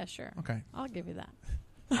 Yeah, sure. Okay. I'll give you that.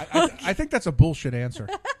 I think that's a bullshit answer.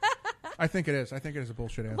 I think it is. I think it is a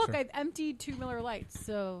bullshit answer. Look, I've emptied 2 Miller Lights,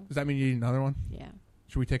 so... Does that mean you need another one? Yeah.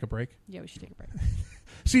 Should we take a break? Yeah, we should take a break.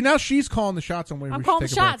 See, now she's calling the shots on where we should take a break. I'm calling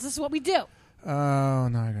the shots. This is what we do. Oh,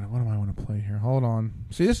 no, what do I want to play here? Hold on.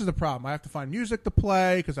 See, this is the problem. I have to find music to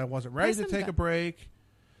play because I wasn't ready to take a break.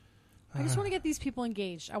 I just want to get these people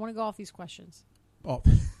engaged. I want to go off these questions. Oh.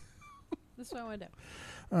 This is what I want to do.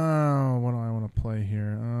 What do I want to play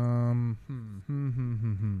here? I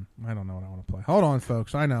don't know what I want to play. Hold on,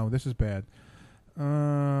 folks. I know this is bad.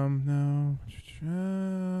 No.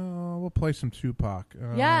 We'll play some Tupac.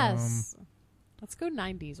 Yes. Let's go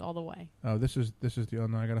 90s all the way. Oh, this is the. Oh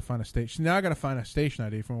no, I gotta find a station. Now I gotta find a station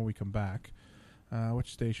ID for when we come back.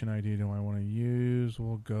 Which station ID do I want to use?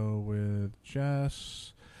 We'll go with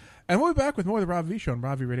Jess, and we'll be back with more of the Rob V Show on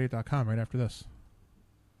RobVRadio.com right after this.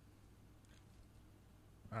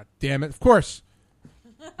 Damn it! Of course.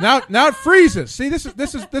 Now it freezes. See, this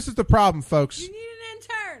is the problem, folks. You need an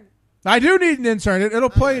intern. I do need an intern. It'll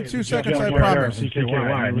play in 2 seconds. I promise.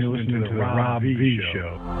 CKY, you're listening to the Rob V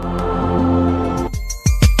Show.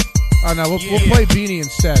 Oh no, we'll play Beanie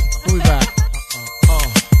instead. We'll be back.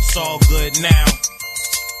 It's all good now.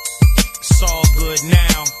 It's all good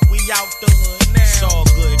now. We out the hood now. It's all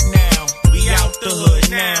good now. We out the hood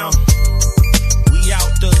now. We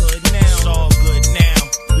out the hood now. It's all good now.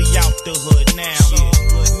 We out the hood now. It's all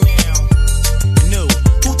good now. New.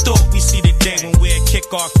 Who thought we see the day when we'll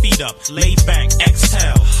kick our feet up, lay back,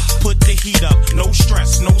 exhale, put the heat up, no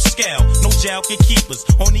stress, no scale, no jail can keep us.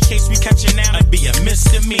 Only case we catch it now, it'd be a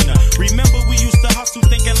misdemeanor. Remember we used to hustle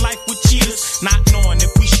thinking life would cheat us, not knowing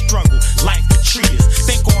if we struggle, life would treat us.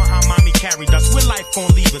 Think on how mommy carried us, where life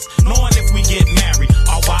gon' leave us, knowing if we get married,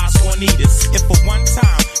 our wives gon' need us. If for one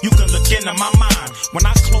time you can look into my mind, when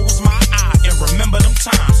I close my eyes and remember them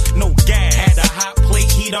times, no gas, had a hot plate,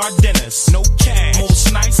 heat our dinners, no cash,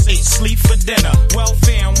 most nights ate sleep for dinner.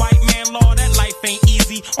 Welfare and white man law, that life ain't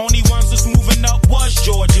easy. Only ones that's moving up was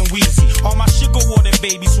George and Wheezy. All my sugar water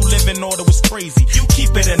babies who live in order was crazy. You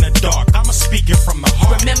keep it in the dark, I'ma speak it from the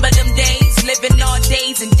heart. Remember them days, living on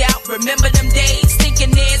days in doubt. Remember them days,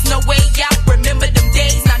 thinking there's no way out. Remember them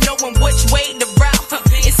days, not knowing which way to route.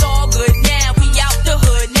 It's all good now, we out the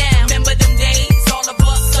hood now. Remember them days, all the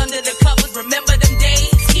bucks under the covers. Remember them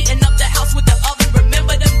days, heating up the house with the oven.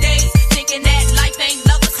 Remember them days, thinking that life ain't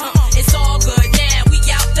lovers. It's all good now, we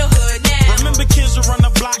out the hood now. Remember kids who run the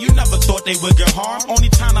block, you never thought they would get harmed. Only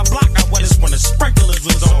time I block I was when the sprinklers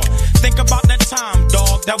was on. Think about that time,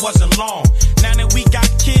 dog, that wasn't long. Now that we got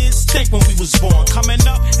kids, think when we was born. Coming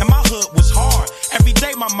up, and my hood was hard. Every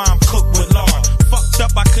day my mom cooked with lard. Fucked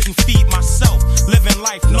up, I couldn't feed myself. Living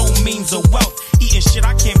life, no means of wealth. Eating shit,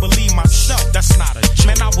 I can't believe myself. That's not a joke.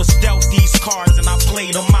 Man, I was dealt these cards and I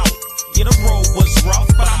played them out. Yeah, the road was rough,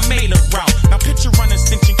 but I made a route. Now picture running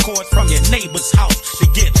extension cords from your neighbor's house to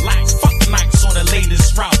get lax. Fuck nights on the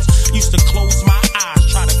latest routes. Used to close my eyes,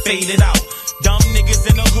 try to fade it out. Dumb niggas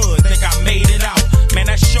in the hood think I made it out.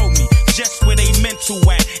 Man, that showed me just where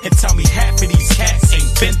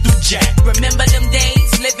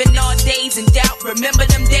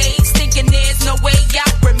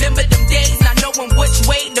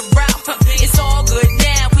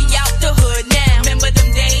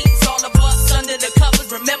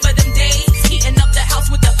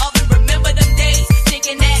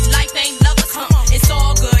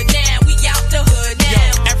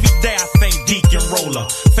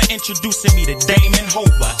introducing me to Damon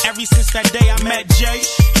Hova. Ever since that day I met Jay,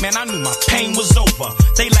 man, I knew my pain was over.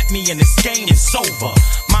 They let me in this game, it's over.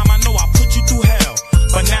 Mom, I know I put you through hell,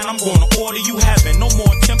 but now I'm gonna order you heaven. No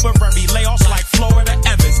more temporary layoffs like Florida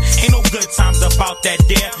Evans. Ain't no good times about that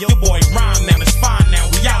there. Your boy Rhyme now, it's fine now,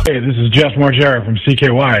 we out. Hey, this is Jeff Margera from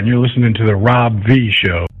CKY, and you're listening to The Rob V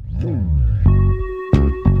Show.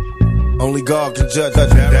 Only God can judge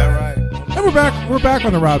that, right? And we're back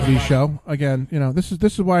on the Rob V Show. Again, this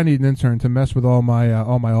is why I need an intern to mess with all my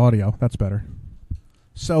audio. That's better.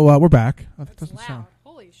 So we're back. Oh, that doesn't loud. sound.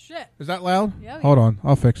 Holy shit. Is that loud? Yeah. Hold on.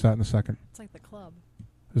 I'll fix that in a second. It's like the club.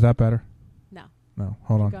 Is that better? No. No.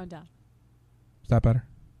 Hold Keep on. going down. Is that better?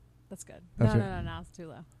 That's good. That's No, it's too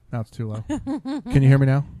low. Now it's too low. Can you hear me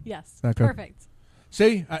now? Yes. That good? Perfect.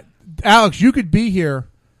 See, Alex, you could be here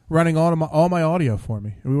running all my audio for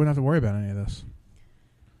me. We wouldn't have to worry about any of this.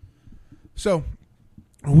 So,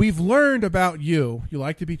 we've learned about you. You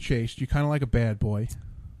like to be chased. You kind of like a bad boy.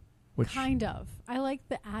 Kind of. I like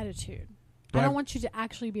the attitude. Do I don't want you to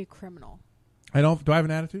actually be a criminal. Do I have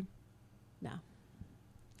an attitude? No.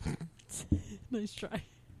 Nice try.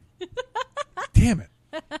 Damn it.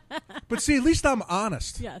 But see, at least I'm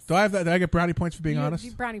honest. Yes. Do I have that? Do I get brownie points for being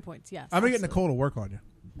honest? Brownie points, yes. I'm going to get Nicole to work on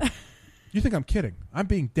you. You think I'm kidding. I'm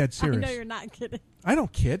being dead serious. I know you're not kidding. I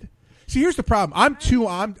don't kid. See, here's the problem. I'm too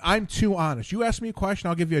honest. You ask me a question,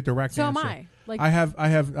 I'll give you a direct answer. So am I. Like, I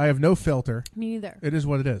have no filter. Me neither. It is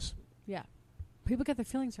what it is. Yeah. People get their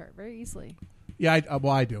feelings hurt very easily. Yeah,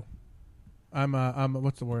 I do. I'm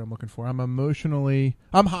what's the word I'm looking for? I'm emotionally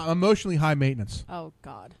high maintenance. Oh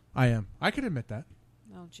God. I am. I can admit that.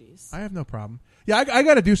 Oh jeez. I have no problem. Yeah, I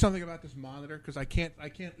got to do something about this monitor because I can't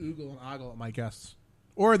oogle and ogle at my guests.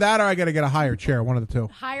 Or that, or I got to get a higher chair. One of the two.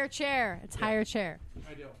 Higher chair. It's higher chair.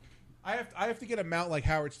 I do. I have to get a mount like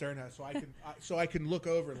Howard Stern has, so I can look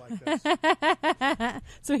over like this.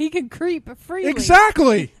 So he can creep freely.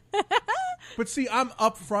 Exactly. But see, I'm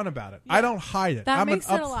upfront about it. Yeah. I don't hide it. That makes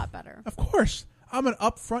it a lot better. Of course, I'm an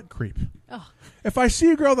upfront creep. Ugh. If I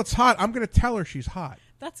see a girl that's hot, I'm going to tell her she's hot.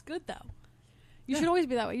 That's good though. You should always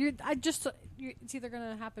be that way. It's either going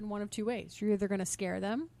to happen one of two ways. You're either going to scare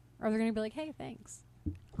them, or they're going to be like, "Hey, thanks."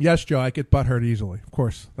 Yes, Joe, I get butthurt easily. Of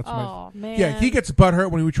course. Man. Yeah, he gets butthurt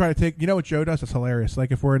when we try to take. You know what Joe does? It's hilarious.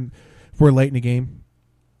 Like if we're late in the game,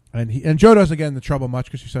 and Joe doesn't get into trouble much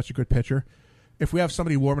because he's such a good pitcher. If we have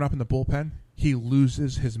somebody warming up in the bullpen, he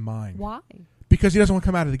loses his mind. Why? Because he doesn't want to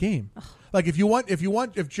come out of the game. Ugh. Like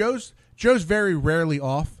if Joe's very rarely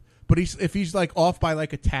off, but if he's like off by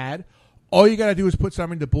like a tad, all you got to do is put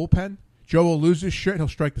something in the bullpen. Joe will lose his shit and he'll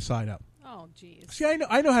strike the side up. Oh, jeez. See,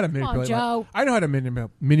 I know how to manipulate. Joe. I know how to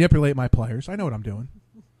manipulate my players. I know what I'm doing.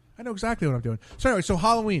 I know exactly what I'm doing. So anyway,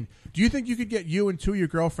 Halloween. Do you think you could get you and two of your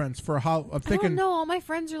girlfriends for a I'm thinking. I don't know. All my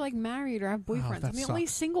friends are like married or have boyfriends. I'm the only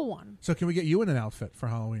single one. So can we get you in an outfit for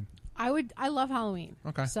Halloween? I love Halloween.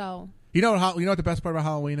 Okay. So you know what the best part about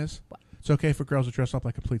Halloween is? What? It's okay for girls to dress up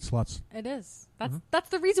like complete sluts. It is. That's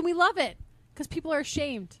the reason we love it. Because people are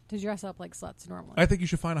ashamed to dress up like sluts normally. I think you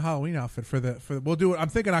should find a Halloween outfit for we'll do it. I'm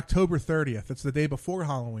thinking October 30th. It's the day before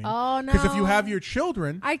Halloween. Oh, no. Because if you have your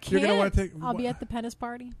children, you're going to want to take. I'll be at the Pennis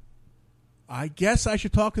party. I guess I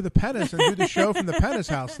should talk to the Pennis and do the show from the Pennis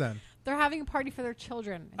house then. They're having a party for their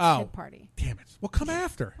children. It's a kid party. Damn it. Well, come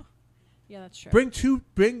after. Yeah, that's true.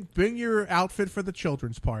 Bring your outfit for the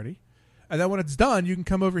children's party. And then when it's done, you can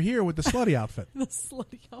come over here with the slutty outfit. The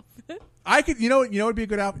slutty outfit. I could, would be a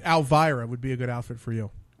good outfit. Elvira would be a good outfit for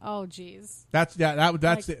you. Oh, jeez. That's the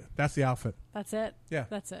outfit. That's it. Yeah,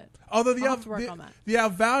 that's it. Although I'll have to work on that. The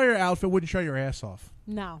Elvira outfit wouldn't show your ass off.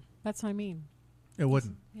 No, that's what I mean. It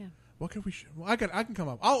wouldn't. Yeah. What could we? I can come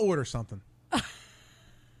up. I'll order something.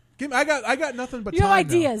 I got nothing but you time. Have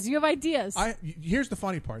ideas. Now. You have ideas. Here's the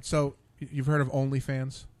funny part. So you've heard of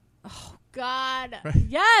OnlyFans? Oh God, right?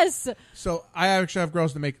 Yes. So I actually have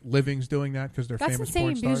girls that make livings doing that because they're famous porn stars. That's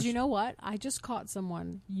insane. Because you know what? I just caught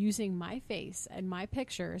someone using my face and my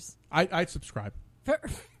pictures. I'd subscribe.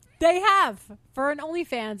 They have for an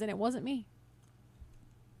OnlyFans, and it wasn't me.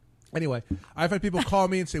 Anyway, I've had people call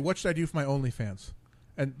me and say, "What should I do for my OnlyFans?"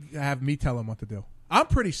 And have me tell them what to do. I'm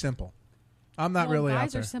pretty simple. I'm not really guys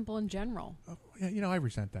out there. Are simple in general. Yeah, I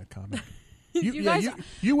resent that comment.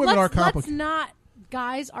 You women are complicated. Let's not.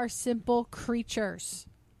 Guys are simple creatures.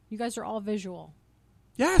 You guys are all visual.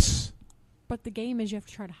 Yes. But the game is you have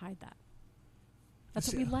to try to hide that. That's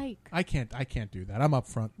what we like. I can't do that. I'm up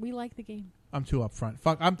front. We like the game. I'm too up front.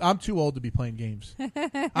 Fuck, I'm too old to be playing games.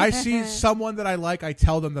 I see someone that I like, I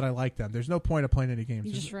tell them that I like them. There's no point of playing any games.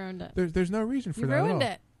 You just ruined it. There's no reason for that. You ruined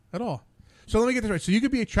it. At all. So let me get this right. So you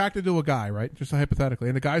could be attracted to a guy, right? Just hypothetically.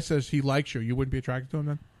 And the guy says he likes you. You wouldn't be attracted to him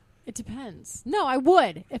then? It depends. No, I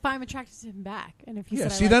would if I'm attracted to him back, and if he said I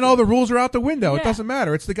see, liked then it. all the rules are out the window. Yeah. It doesn't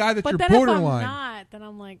matter. It's the guy that But you're then borderline. if I'm not, then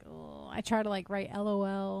I'm like, oh, I try to like write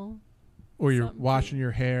LOL. Or you're Something washing your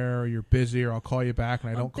hair, or you're busy, or I'll call you back,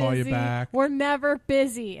 and I don't call you busy. back. We're never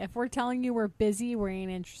busy. If we're telling you we're busy, we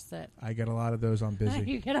ain't interested. I get a lot of those on busy.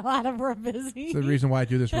 You get a lot of we're busy. It's the reason why I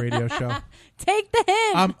do this radio show. Take the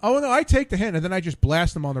hint. Oh, no, I take the hint, and then I just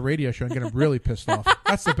blast them on the radio show and get them really pissed off.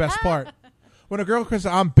 That's the best part. When a girl says,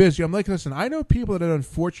 I'm busy, I'm like, listen, I know people that are in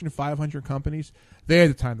Fortune 500 companies. They had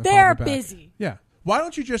the time to call me back. They're busy. Yeah. Why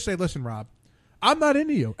don't you just say, listen, Rob, I'm not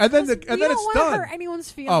into you. And then, Listen, and we then don't it's wanna done. hurt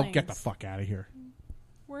anyone's feelings. Oh, get the fuck out of here.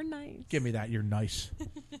 We're nice. Give me that. You're nice.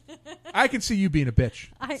 I can see you being a bitch.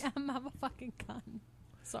 I am. I'm a fucking cunt.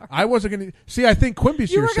 Sorry. I wasn't going to. See, I think Quimby's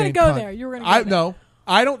You here were saying gonna go cunt. there. You were gonna go there. No,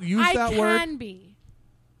 I don't use that word. I can be.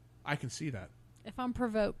 I can see that. If I'm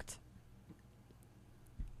provoked.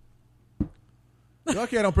 You're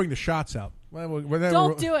lucky I don't bring the shots out.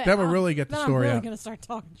 Don't do it. Then we'll really get the then story I'm really out. going to start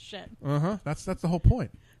talking shit. That's the whole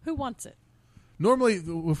point. Who wants it? Normally,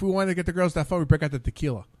 if we wanted to get the girls that far, we break out the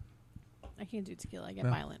tequila. I can't do tequila. I get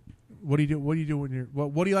violent. What do you do? What do you do when you're?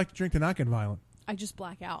 What do you like to drink to not get violent? I just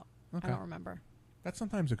black out. Okay. I don't remember. That's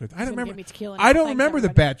sometimes a good. I He's don't gonna remember. give me tequila I now. don't Thanks, remember the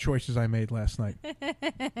everybody. bad choices I made last night.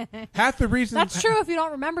 Half the reason. That's true. If you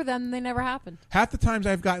don't remember them, they never happened. Half the times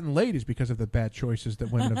I've gotten laid is because of the bad choices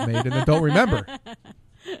that women have made and then don't remember.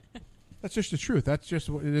 That's just the truth. That's just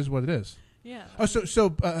what it is. What it is. Yeah. Oh,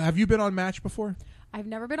 so have you been on Match before? I've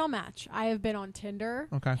never been on Match. I have been on Tinder.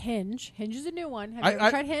 Okay. Hinge. Hinge is a new one. Have you ever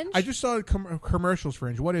tried Hinge? I just saw commercials for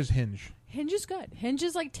Hinge. What is Hinge? Hinge is good. Hinge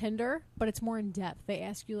is like Tinder, but it's more in depth. They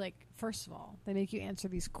ask you, like, first of all, they make you answer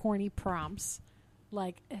these corny prompts.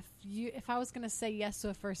 Like, if I was going to say yes to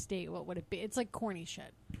a first date, what would it be? It's like corny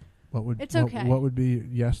shit. It's okay. What would be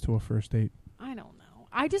yes to a first date? I don't know.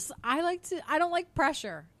 I don't like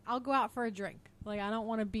pressure. I'll go out for a drink. Like, I don't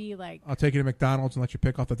want to be like. I'll take you to McDonald's and let you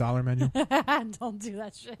pick off the dollar menu. Don't do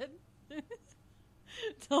that shit.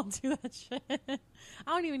 Don't do that shit. I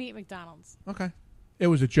don't even eat McDonald's. Okay. It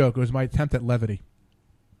was a joke. It was my attempt at levity.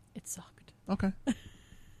 It sucked. Okay. I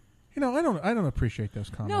don't appreciate those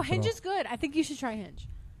comments. No, Hinge is good. I think you should try Hinge.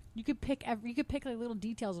 You could pick like little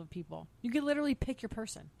details of people. You could literally pick your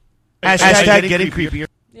person. Hashtag getting creepier.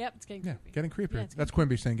 Yep, it's getting creepy. Getting creepier. Yeah, That's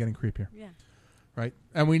Quimby saying getting creepier. Yeah. Right?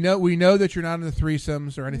 And we know that you're not into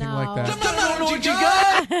threesomes or anything like that.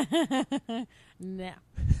 No.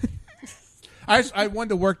 I wanted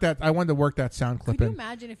to work that sound clip Could you in.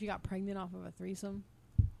 imagine if you got pregnant off of a threesome?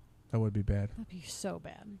 That would be bad. That'd be so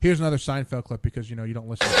bad. Here's another Seinfeld clip because you don't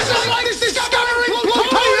listen to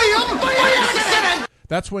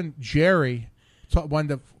That's when Jerry wanted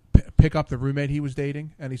to pick up the roommate he was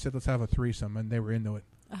dating, and he said, let's have a threesome, and they were into it.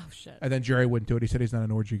 Oh, shit. And then Jerry wouldn't do it. He said he's not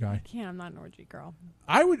an orgy guy. I'm not an orgy girl.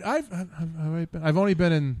 I've only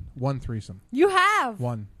been in one threesome. You have?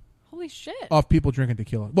 One. Holy shit. Off people drinking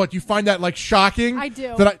tequila. What, you find that, like, shocking? I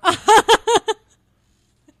do. What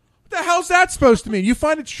the hell's that supposed to mean? You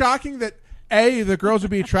find it shocking that, A, the girls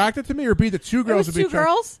would be attracted to me, or B, the two girls would be attracted?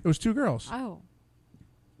 Girls? It was two girls. Oh.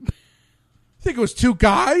 Think it was two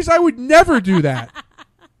guys? I would never do that.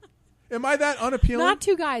 Am I that unappealing? Not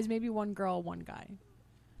two guys, maybe one girl, one guy.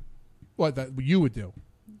 What that you would do?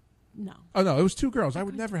 No. Oh no, it was two girls. I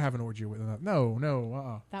would never have an orgy with them.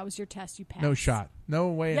 No. That was your test. You passed. No shot. No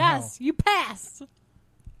way in hell. Yes, you passed.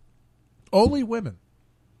 Only women.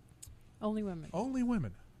 Only women. Only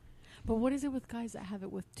women. But what is it with guys that have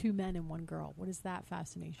it with two men and one girl? What is that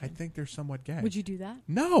fascination? I think they're somewhat gay. Would you do that?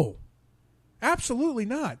 No. Absolutely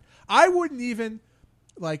not. I wouldn't even,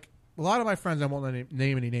 like, a lot of my friends, I won't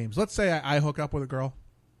name any names. Let's say I hook up with a girl,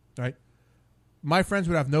 right? My friends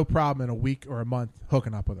would have no problem in a week or a month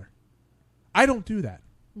hooking up with her. I don't do that.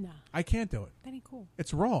 No. I can't do it. That ain't cool.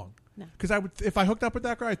 It's wrong. No. Because if I hooked up with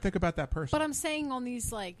that girl, I'd think about that person. But I'm saying on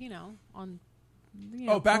these, like,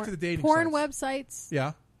 back to the dating porn sites. websites.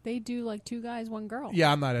 Yeah. They do like two guys, one girl.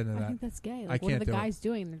 Yeah, I'm not into that. I think that's gay. I Like, what can't are the do it. guys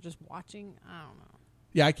doing? They're just watching. I don't know.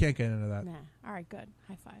 Yeah, I can't get into that. Nah. All right, good.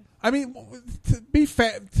 High five. I mean, to be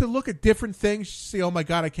to look at different things, see, oh my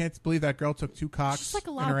God, I can't believe that girl took two cocks It's just like a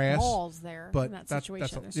in lot her of ass. balls there But in that that's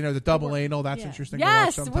situation. the double anal. That's interesting.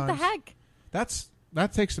 Yes. To watch What the sometimes. heck?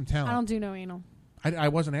 That takes some talent. I don't do no anal. I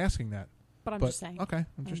wasn't asking that. But I'm just saying. Okay, I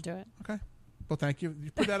don't do it. Okay. Well, thank you.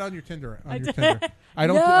 You put that on your Tinder. I Your did. Tinder. I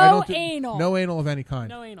don't. No I don't do, anal. No anal of any kind.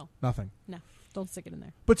 No anal. Nothing. No. Don't stick it in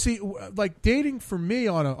there. But see, like dating for me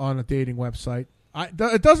on a dating website,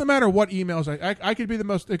 it doesn't matter what emails I could be the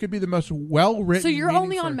most. It could be the most well written. So you're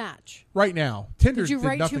only on Match right now. Tinder did you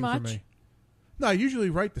write nothing too much? for me. No, I usually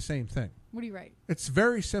write the same thing. What do you write? It's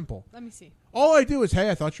very simple. Let me see. All I do is, hey,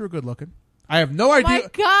 I thought you were good looking. I have no idea. My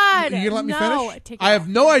God. You gonna let me finish? Take it I have off.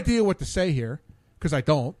 no idea what to say here because I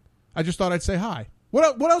don't. I just thought I'd say hi.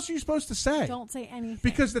 What else are you supposed to say? Don't say anything.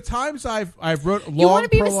 Because the times I've wrote you long,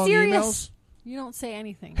 be prolonged mysterious. emails. You don't say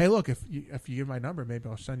anything. Hey, look, if you give my number, maybe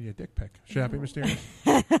I'll send you a dick pic. Should that be mysterious?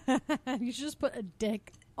 You should just put a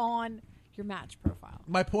dick on your Match profile.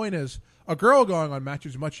 My point is, a girl going on Match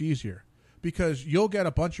is much easier because you'll get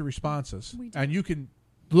a bunch of responses, and you can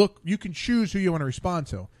choose who you want to respond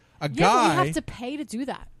to. A guy, but we have to pay to do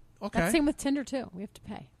that. Okay, that's same with Tinder too. We have to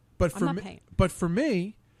pay. But for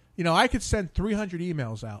me, I could send 300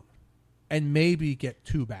 emails out and maybe get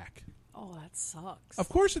 2 back. Oh, that sucks. Of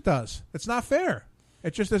course it does. It's not fair.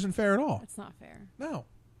 It just isn't fair at all. It's not fair. No.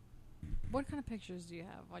 What kind of pictures do you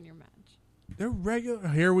have on your Match? They're regular.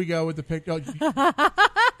 Here we go with the picture. Do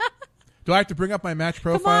I have to bring up my Match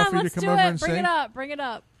profile for you to come over and bring see? Bring it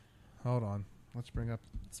up. Hold on. Let's bring up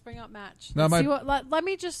Match. No, let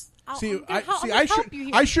me just.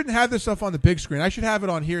 I shouldn't have this stuff on the big screen. I should have it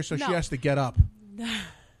on here so she has to get up.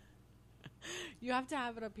 You have to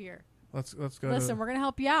have it up here. Let's go. Listen, we're gonna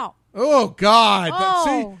help you out. Oh God! Oh.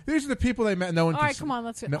 See, these are the people they met. No one. All right, come on.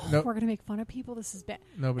 Let's go. No. We're gonna make fun of people. This is bad.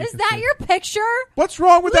 Nobody. Is that your picture? What's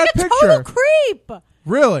wrong with that picture? Total creep.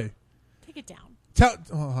 Really? Take it down.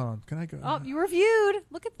 Hold on. Can I go? Oh, you reviewed.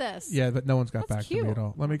 Look at this. Yeah, but no one's got That's back to me at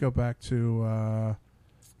all. Let me go back to.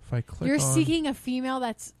 If I click, you're seeking a female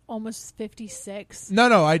that's almost 56.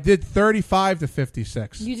 No. I did 35 to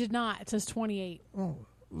 56. You did not. It says 28. Oh.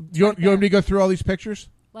 You want me to go through all these pictures?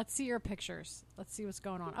 Let's see your pictures. Let's see what's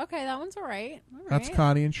going on. Okay, that one's all right. That's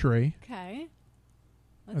Connie and Shree. Okay.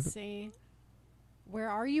 Let's see. Where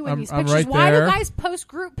are you in these I'm pictures? right Why there. do guys post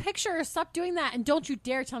group pictures? Stop doing that. And don't you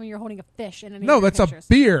dare tell me you're holding a fish in any No, of your that's pictures. a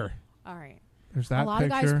beer. All right. There's that A lot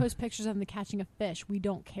picture. of guys post pictures of them catching a fish. We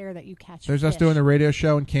don't care that you catch There's a fish. us doing the radio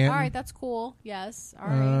show in Canton. All right, that's cool. Yes. All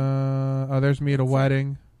right. There's me at a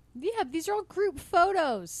wedding. Yeah, these are all group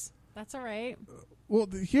photos. That's all right. Well,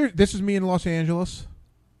 this is me in Los Angeles.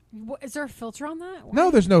 Is there a filter on that? Why?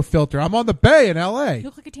 No, there's no filter. I'm on the bay in L.A. You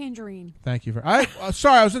look like a tangerine. Thank you.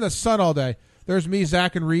 Sorry, I was in the sun all day. There's me,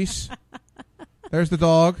 Zach, and Reese. There's the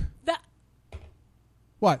dog.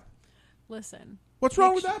 What? Listen. What's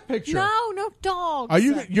wrong with that picture? No dogs. Are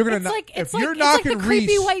you're gonna it's like, if it's you're like, knocking it's like the Reese,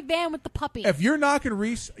 creepy white van with the puppy. If you're knocking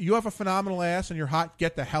Reese, you have a phenomenal ass and you're hot.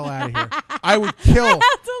 Get the hell out of here. I would kill. I have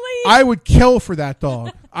to leave. I would kill for that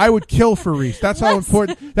dog. I would kill for Reese. That's how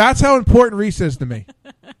important. That's how important Reese is to me.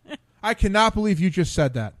 I cannot believe you just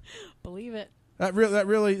said that. Believe it. That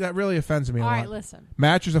really offends me a lot. All right, listen.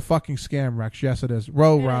 Match is a fucking scam, Rex. Yes, it is.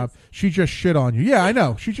 Rob. She just shit on you. Yeah, I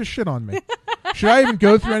know. She just shit on me. Should I even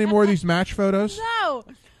go through any more of these Match photos? No.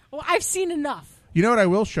 Well, I've seen enough. You know what I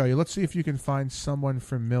will show you? Let's see if you can find someone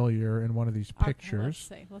familiar in one of these pictures.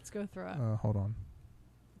 Okay, let's see. Let's go through it. Hold on.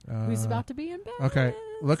 Who's about to be in bed? Okay,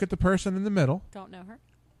 look at the person in the middle. Don't know her.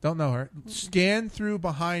 Don't know her. Mm-mm. Scan through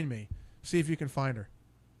behind me. See if you can find her.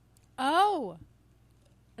 Oh.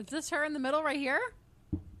 Is this her in the middle right here?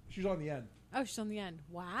 She's on the end. Oh, she's on the end.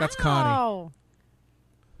 Wow. That's Connie.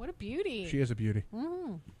 What a beauty. She is a beauty.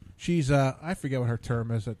 Mm. She's I forget what her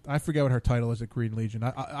term is. I forget what her title is at Green Legion.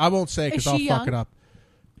 I won't say because I'll fuck it up.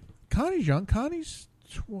 Connie's young. Connie's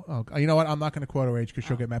you know what? I'm not going to quote her age because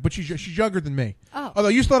she'll get mad. But she's younger than me. Oh. Although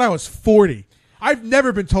you thought I was 40. I've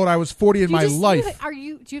never been told I was 40 in my life. Do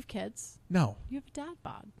you have kids? No. You have a dad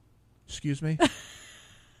bod. Excuse me?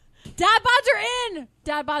 Dad bods are in.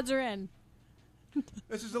 Dad bods are in.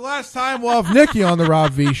 This is the last time we'll have Nikki on the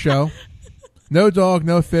Rob V show. No dog,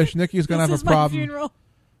 no fish. Nikki's going to have a problem. My funeral.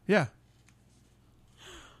 Yeah.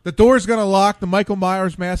 The door's going to lock. The Michael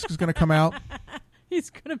Myers mask is going to come out. He's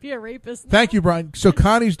going to be a rapist now. Thank you, Brian. So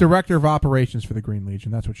Connie's director of operations for the Green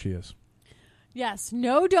Legion. That's what she is. Yes.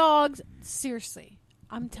 No dogs. Seriously.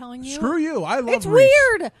 I'm telling you. Screw you. I love It's Reese.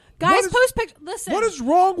 weird. Guys, post pictures. Listen. What is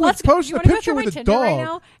wrong with posting a picture with a dog? Right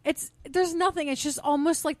now? There's nothing. It's just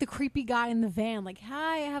almost like the creepy guy in the van. Like,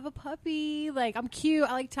 hi, I have a puppy. Like, I'm cute.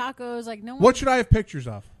 I like tacos. Like, no one. What should I have pictures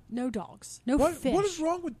of? No dogs. No fish. What is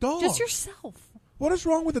wrong with dogs? Just yourself. What is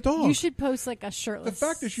wrong with the dog? You should post like a shirtless The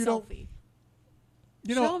fact that you selfie. don't.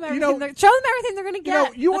 Show them everything they're going to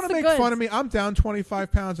get. You want to make fun of me? I'm down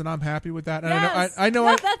 25 pounds and I'm happy with that. And yes. I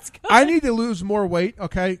know that's good. I need to lose more weight.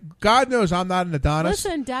 Okay, God knows I'm not an Adonis.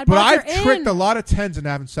 Listen, Dad, but I've are tricked in. a lot of 10s into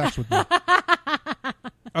having sex with me.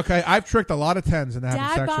 Okay, I've tricked a lot of 10s into having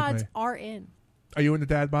sex with me. Dad bods are in. Are you into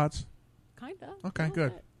dad bods? Kinda. Okay,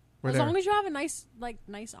 good. As long as you have a nice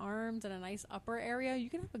arms and a nice upper area, you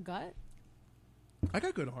can have a gut. I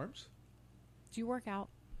got good arms. Do you work out?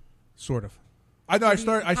 Sort of. I know.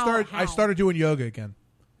 I started doing yoga again.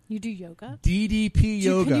 You do yoga? DDP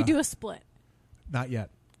yoga. Can you do a split? Not yet.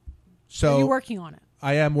 So Are you working on it?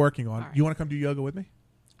 I am working on it. right. You want to come do yoga with me?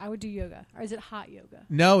 I would do yoga. Or is it hot yoga?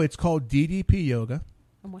 No, it's called DDP yoga.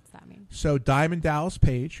 And what's that mean? So Diamond Dallas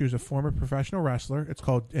Page, who's a former professional wrestler,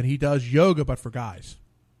 and he does yoga but for guys.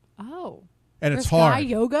 Oh. And There's it's hard. guy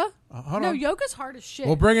yoga? Hold no, on. yoga's hard as shit.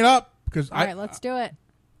 We'll bring it up because All right, let's do it.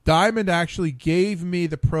 Diamond actually gave me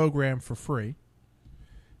the program for free.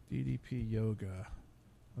 DDP yoga.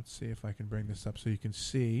 Let's see if I can bring this up so you can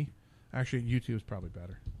see. Actually, YouTube is probably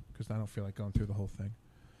better because I don't feel like going through the whole thing.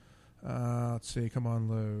 Let's see. Come on,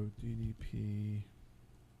 load. DDP.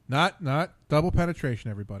 Not double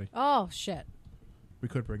penetration, everybody. Oh, shit. We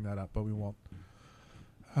could bring that up, but we won't.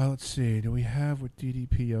 Let's see. Do we have what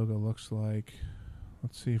DDP yoga looks like?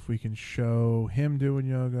 Let's see if we can show him doing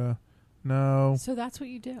yoga. No. So that's what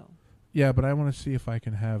you do. Yeah, but I want to see if I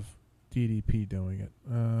can have DDP doing it.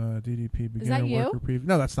 DDP beginner Is that you? worker preview.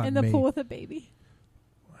 No, that's not me. In the pool with a baby.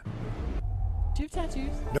 Do you have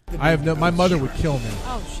tattoos? I have no. My mother would kill me.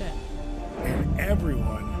 Oh, shit. And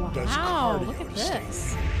everyone does Wow, cardio look at to this.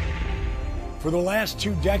 stay fit. For the last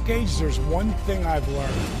 2 decades, there's one thing I've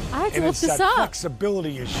learned. I had to and look it's this that up.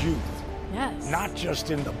 flexibility is youth. Yes. Not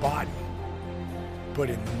just in the body, but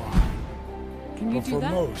in the mind. Can you but do for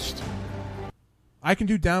that? most, I can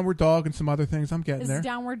do downward dog and some other things. I'm getting Is there.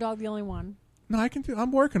 downward dog the only one? No, I can do.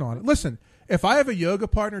 I'm working on it. Listen, if I have a yoga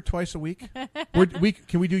partner twice a week,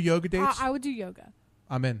 can we do yoga dates? I would do yoga.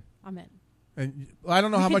 I'm in. I'm in. And I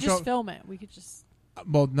don't know we how could much. just film it. We could just.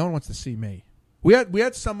 Well, no one wants to see me. We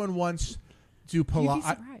had someone once do Pilates.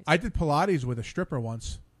 surprised. I did Pilates with a stripper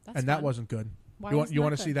once, That's and that fun. wasn't good. Why you wasn't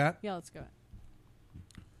want that to see good? that? Yeah, let's go.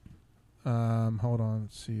 Hold on.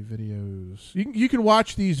 Let's see videos. You can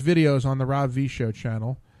watch these videos on the Rob V Show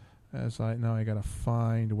channel. I gotta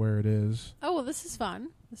find where it is. Oh well, this is fun.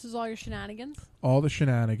 This is all your shenanigans. All the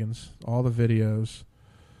shenanigans, all the videos.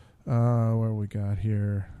 Where we got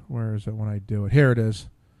here? Where is it when I do it? Here it is.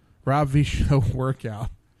 Rob V Show workout.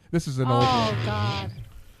 This is an old one. Oh God.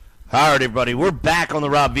 All right, everybody. We're back on the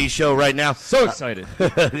Rob V Show right now. So excited.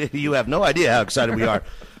 You have no idea how excited we are.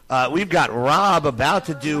 We've got Rob about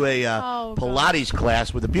to do a Pilates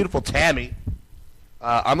class with a beautiful Tammy.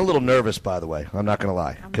 I'm a little nervous, by the way. I'm not going to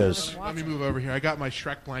lie. Let me move over here. I got my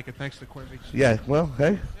Shrek blanket thanks to Quincy. Yeah, well,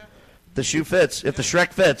 hey. The shoe fits. If the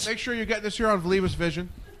Shrek fits. Make sure you get this here on Vlivus Vision.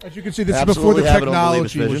 As you can see, this is Absolutely before the have it on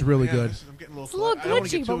technology Vlivus was Vision. really Yeah, good. It's a little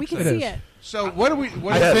glitchy, but we can see it. So what do we?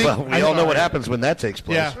 What do Yeah, you think? well, we all know what happens when that takes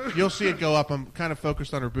place. Yeah, you'll see it go up. I'm kind of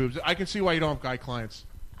focused on her boobs. I can see why you don't have guy clients.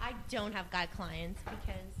 I don't have guy clients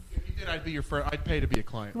because If you did, I'd be your first. I'd pay to be a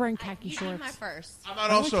client. We're in khaki you'd shorts. be my first. I'm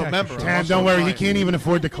not also a member. I'm Tan, also don't a worry, he client. can't even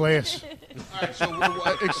afford the class. All right, so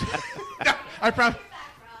I probably.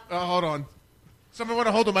 Hold on. Someone want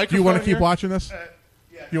to hold the microphone? Do you want to keep watching this?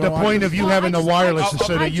 The point of you having the wireless is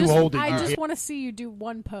so that you hold it. I just want to see you do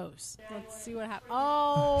one pose. Let's see what happens.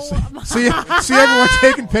 Oh, see everyone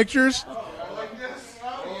taking pictures.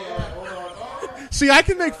 See, I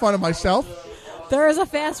can make fun of myself. There is a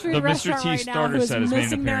fast food The Mr. restaurant T right now starter who is set has made an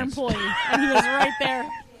missing their appearance. employee, and he was right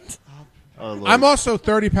there. Oh, Lord. I'm also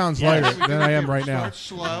 30 pounds Yes. lighter than I am right now. Start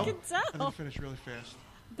slow I can and tell. then finish really fast.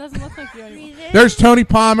 Doesn't look like you anymore. There's Tony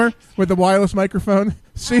Palmer with the wireless microphone.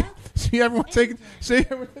 See everyone taking. See,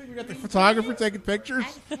 we got the photographer taking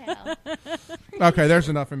pictures. Okay, there's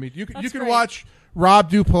enough of me. You can great. watch Rob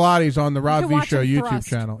do Pilates on the Rob can V watch Show him YouTube thrust.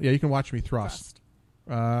 channel. Yeah, you can watch me thrust.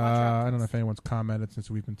 Rob I don't know if anyone's commented since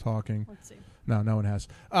we've been talking. Let's see. No one has.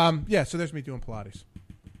 Yeah, so there's me doing Pilates.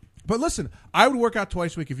 But listen, I would work out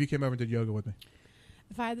twice a week if you came over and did yoga with me.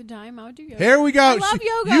 If I had the time, I would do yoga. Here we go. I love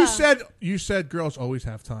yoga. You said girls always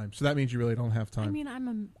have time, so that means you really don't have time. I mean,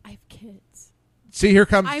 I have kids. See, here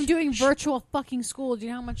comes. I'm doing virtual fucking school. Do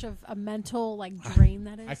you know how much of a mental drain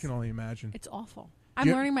that is? I can only imagine. It's awful. I'm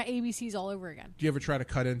learning my ABCs all over again. Do you ever try to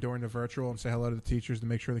cut in during the virtual and say hello to the teachers to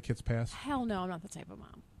make sure the kids pass? Hell no, I'm not the type of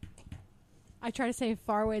mom. I try to stay as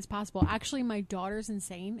far away as possible. Actually, my daughter's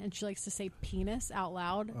insane, and she likes to say penis out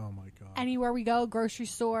loud. Oh, my God. Anywhere we go, grocery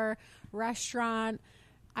store, restaurant,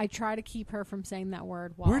 I try to keep her from saying that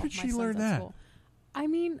word while Where did my she son's learn at that? school. I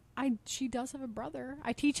mean, she does have a brother.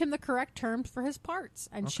 I teach him the correct terms for his parts,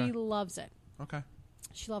 and she loves it. Okay.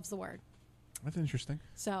 She loves the word. That's interesting.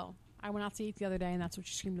 So I went out to eat the other day, and that's what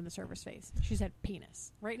she screamed in the server's face. She said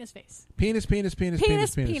penis, right in his face. Penis.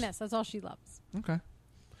 That's all she loves. Okay.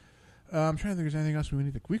 I'm trying to think if there's anything else we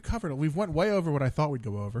need to... We've covered it. We've went way over what I thought we'd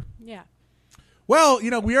go over. Yeah. Well,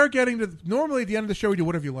 we are getting to... Normally, at the end of the show, we do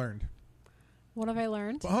What Have You Learned? What have I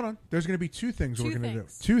learned? Well, hold on. There's going to be two things we're going to do.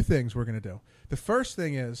 things. Two things we're going to do. The first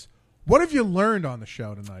thing is, what have you learned on the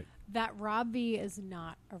show tonight? That Rob V is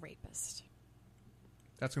not a rapist.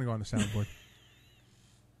 That's going to go on the soundboard.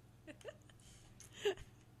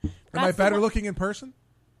 Am I better looking in person?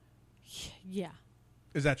 Yeah.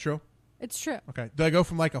 Is that true? It's true. Okay. Do I go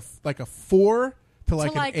from like a 4 to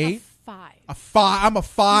like an 8? A 5. A 5. I'm a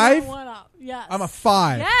 5. One up. Yes. I'm a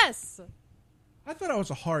 5. Yes. I thought I was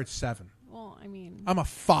a hard 7. Well, I mean, I'm a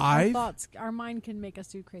 5. Our mind can make us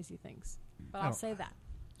do crazy things, but I'll say that.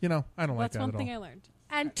 You know, I don't like that at all. That's one thing I learned.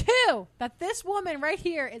 And 2, that this woman right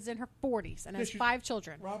here is in her 40s and has 5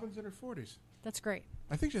 children. Robin's in her 40s. That's great.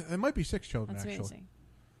 I think it might be 6 children. That's actually. amazing.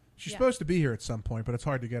 She's supposed to be here at some point, but it's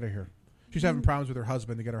hard to get her here. She's having problems with her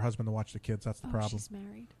husband to get her husband to watch the kids. That's the problem. She's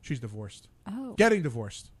married. She's divorced. Oh, getting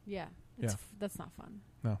divorced. Yeah. That's not fun.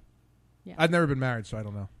 No. Yeah. I've never been married, so I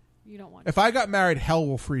don't know. You don't want. If I got married, hell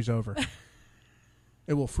will freeze over.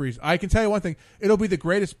 It will freeze. I can tell you one thing. It'll be the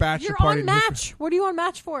greatest bachelor party. You're on Match. What are you on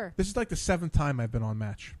Match for? This is like the 7th time I've been on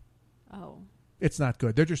Match. Oh. It's not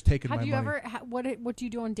good. They're just taking my money. Have you ever? What do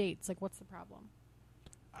you do on dates? Like, what's the problem?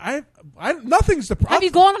 Nothing's the problem. Have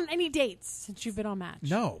you gone on any dates since you've been on Match?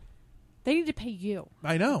 No. They need to pay you.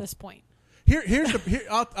 I know. At this point.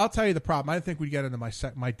 I'll tell you the problem. I didn't think we'd get into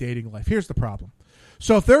my dating life. Here's the problem.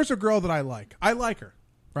 So if there's a girl that I like her,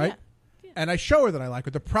 right? Yeah. And I show her that I like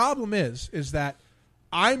her. The problem is that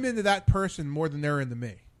I'm into that person more than they're into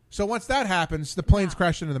me. So once that happens, the plane's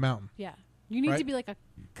crashed into the mountain. Yeah. You need to be like I'm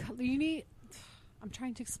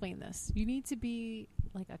trying to explain this. You need to be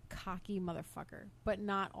like a cocky motherfucker, but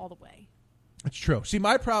not all the way. It's true. See,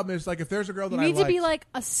 my problem is, like, if there's a girl that I like... You need to be like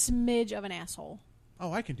a smidge of an asshole.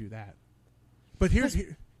 Oh, I can do that. But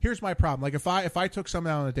here's my problem. Like, if I took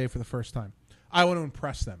someone out on a date for the first time, I want to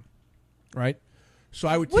impress them, right? So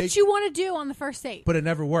I would take... What you want to do on the first date. But it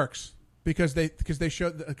never works because it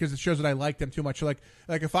shows that I like them too much. So like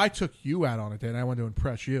if I took you out on a date and I wanted to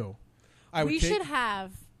impress you, we should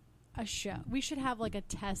have a show. We should have like a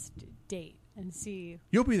test date. And see.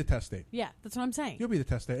 You'll be the test date. Yeah, that's what I'm saying. You'll be the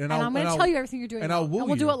test date. And I'm going to tell you everything you're doing. And I'll woo you. And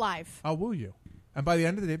we'll do it live. I'll woo you. And by the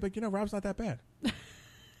end of the day, but Rob's not that bad.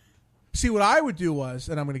 See, what I would do was,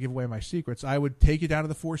 and I'm going to give away my secrets, I would take you down to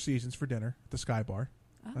the Four Seasons for dinner at the Sky Bar.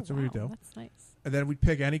 That's what we would do. That's nice. And then we'd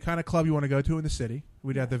pick any kind of club you want to go to in the city.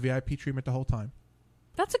 We'd have the VIP treatment the whole time.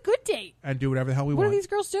 That's a good date. And do whatever the hell we want. What are these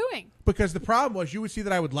girls doing? Because the problem was, you would see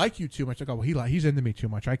that I would like you too much. Like, oh, well, he's into me too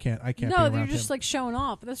much. I can't. No, be around they're just him. like showing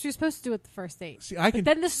off. That's what you're supposed to do at the first date. See,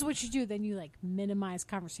 then this is what you do. Then you like minimize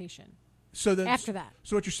conversation. So then, after that.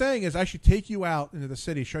 So what you're saying is, I should take you out into the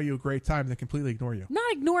city, show you a great time, and then completely ignore you.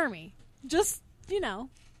 Not ignore me. Just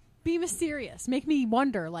be mysterious. Make me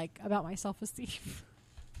wonder like about my self-esteem.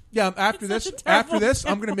 Yeah. After this,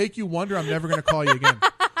 I'm going to make you wonder. I'm never going to call you again.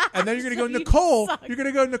 And then you're going to go, Nicole. You're going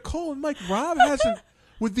to go, Nicole. And Mike, Rob hasn't,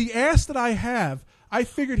 with the ass that I have, I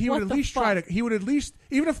figured he would at least try to,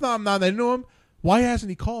 even if I'm not into him, why hasn't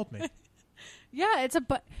he called me? Yeah,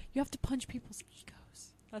 but you have to punch people's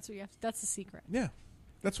egos. That's what you have. That's the secret. Yeah.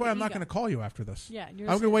 That's why I'm not going to call you after this. Yeah. I'm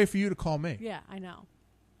going to wait for you to call me. Yeah, I know.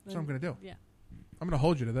 That's what I'm going to do. Yeah. I'm going to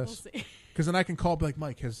hold you to this. We'll see. Because then I can call, be like,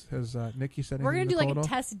 Mike, has Nikki said anything? We're going to do like a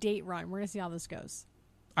test date run. We're going to see how this goes.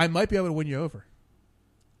 I might be able to win you over.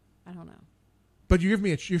 I don't know. But you give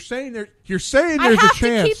me you're saying there's a chance. I have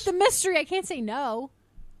to keep the mystery. I can't say no.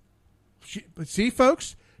 But see,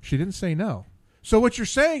 folks, she didn't say no. So what you're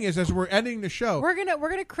saying is, as we're ending the show, we're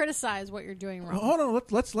gonna criticize what you're doing wrong. Hold on,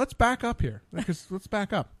 let's back up here. Let's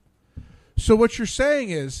back up. So what you're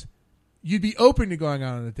saying is, you'd be open to going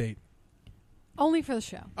out on a date. Only for the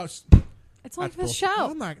show. Oh, it's only for the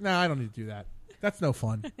show. I don't need to do that. That's no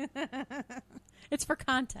fun. It's for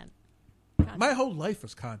content. My whole life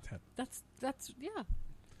is content. That's yeah.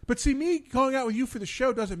 But see, me going out with you for the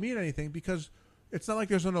show doesn't mean anything because it's not like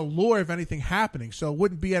there's an allure of anything happening, so it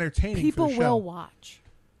wouldn't be entertaining. People for the show. will watch.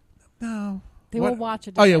 No, they will watch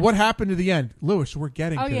it. Oh yeah, what happened to the end, Lewis? We're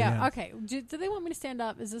getting. Oh to yeah, the end. okay. Do they want me to stand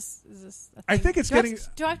up? Is this? I think it's getting.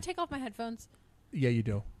 Do I have to take off my headphones? Yeah, you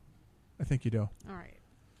do. I think you do. All right.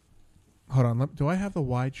 Hold on. Do I have the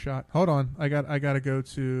wide shot? Hold on. I got to go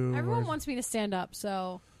to. Everyone wants me to stand up,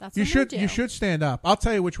 so that's you what should. I'm gonna do. You should stand up. I'll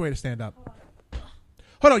tell you which way to stand up.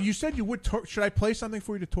 Hold on. You said you would. Should I play something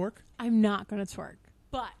for you to twerk? I'm not going to twerk.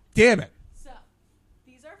 But. Damn it. So,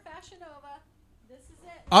 these are Fashion Nova. This is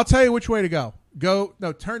it. I'll tell you which way to go.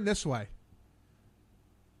 No, turn this way.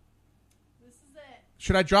 This is it.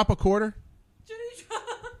 Should I drop a quarter? Should you drop?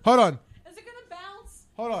 Hold on. Is it going to bounce?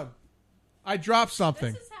 Hold on. I dropped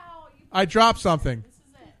something. This is how you I dropped something. This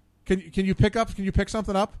is it. Can you pick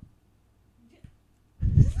something up?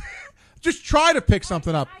 Just try to pick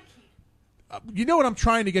something up. You know what I'm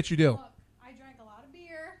trying to get you to do. Look, I drank a lot of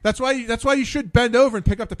beer. That's why you should bend over and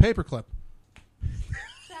pick up the paperclip.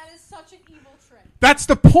 That is such an evil trick. That's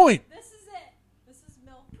the point. This is it. This is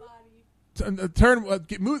MILF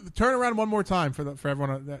body. Turn around one more time for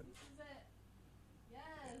everyone.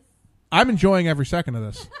 I'm enjoying every second of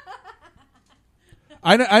this.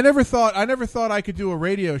 I never thought I could do a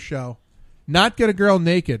radio show, not get a girl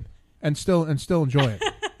naked, and still enjoy it.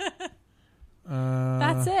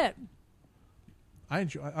 That's it.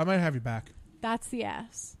 I might have you back. That's the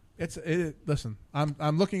ass. Listen,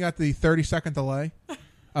 I'm looking at the 30-second delay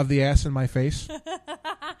of the ass in my face.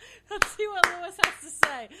 Let's see what Lewis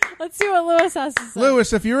has to say.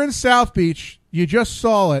 Lewis, if you're in South Beach, you just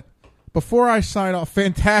saw it. Before I sign off,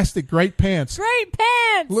 fantastic, great pants. Great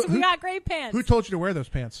pants. We got great pants. Who told you to wear those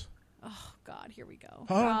pants? Oh God, here we go.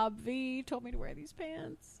 Huh? Rob V told me to wear these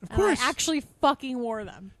pants. Of course, and I actually fucking wore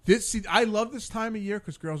them. I love this time of year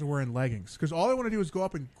because girls are wearing leggings. Because all I want to do is go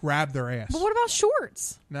up and grab their ass. But what about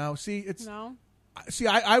shorts? No, see, it's no. See,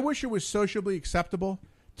 I wish it was sociably acceptable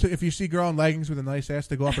to if you see a girl in leggings with a nice ass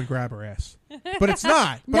to go up and grab her ass. But it's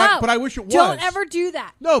not. But I wish it was. Don't ever do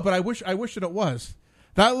that. No, but I wish that it was.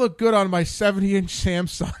 That looked good on my 70-inch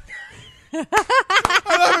Samsung. I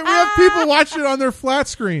love it. We have people watching it on their flat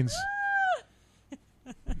screens.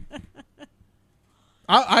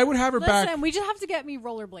 I would have her back. Listen, we just have to get me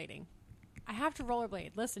rollerblading. I have to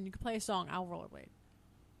rollerblade. Listen, you can play a song. I'll rollerblade.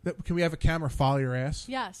 Can we have a camera follow your ass?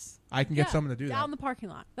 Yes. I can get someone to do that. Out in the parking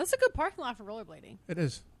lot. That's a good parking lot for rollerblading. It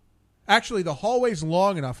is. Actually, the hallway's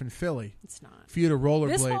long enough in Philly. It's not. For you to rollerblade.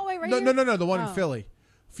 This hallway right here? No, the one in Philly.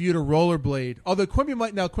 For you to rollerblade. Although Quimby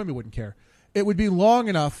wouldn't care. It would be long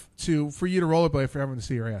enough for you to rollerblade for everyone to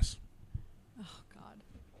see your ass. Oh God,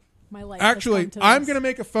 my life. Actually, I'm going to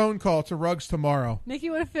make a phone call to Ruggs tomorrow. Nikki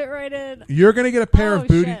would have fit right in. You're going to get a pair of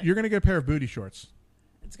booty. Shit. You're going to get a pair of booty shorts.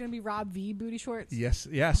 It's going to be Rob V booty shorts. Yes,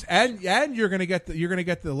 and you're going to get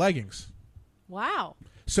the leggings. Wow.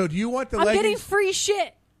 So do you want the I'm leggings? getting free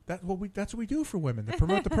shit. That's what we do for women to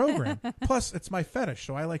promote the program. Plus, it's my fetish,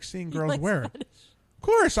 so I like seeing girls wear it. Of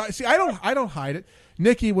course, I don't hide it.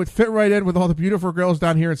 Nikki would fit right in with all the beautiful girls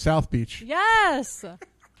down here in South Beach. Yes.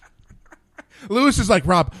 Lewis is like,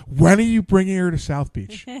 Rob, when are you bringing her to South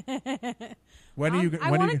Beach? When are you? I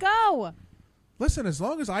want to go. Listen, as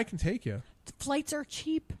long as I can take you. The flights are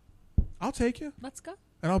cheap. I'll take you. Let's go.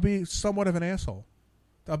 And I'll be somewhat of an asshole.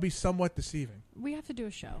 I'll be somewhat deceiving. We have to do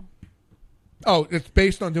a show. Oh, it's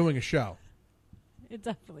based on doing a show. It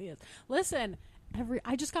definitely is. Listen.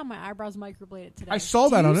 I just got my eyebrows microbladed today. I saw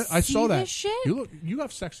that on it. I saw that. This shit? You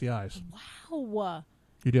have sexy eyes. Wow.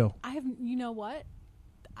 You do. I have. You know what?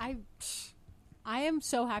 I am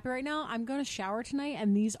so happy right now. I'm going to shower tonight,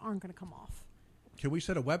 and these aren't going to come off. Can we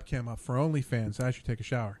set a webcam up for OnlyFans as you take a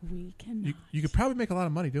shower? We can. You could probably make a lot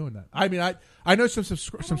of money doing that. I mean, I know some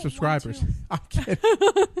subscribers. I'm kidding.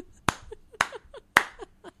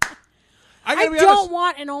 I don't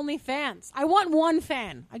want an OnlyFans. I want one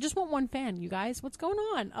fan. I just want one fan, you guys. What's going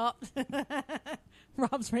on? Oh.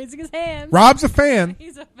 Rob's raising his hands. Rob's a fan.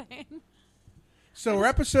 He's a fan. So we're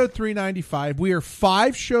episode 395. We are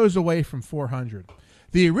 5 shows away from 400.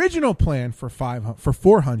 The original plan for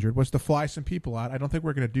 400 was to fly some people out. I don't think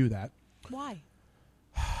we're going to do that. Why?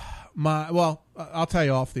 I'll tell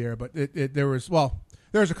you off the air, but there was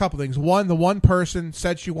a couple things. One, the one person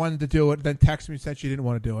said she wanted to do it, then texted me and said she didn't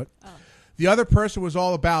want to do it. Oh. The other person was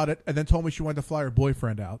all about it, and then told me she wanted to fly her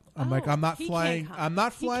boyfriend out. I'm like, I'm not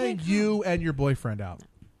flying you and your boyfriend out.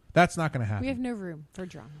 That's not going to happen. We have no room for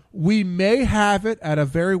drama. We may have it at a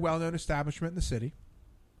very well-known establishment in the city.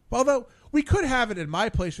 Although, we could have it in my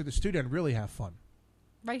place or the studio and really have fun.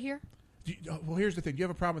 Right here? Well, here's the thing. Do you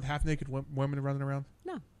have a problem with half-naked women running around?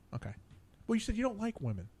 No. Okay. Well, you said you don't like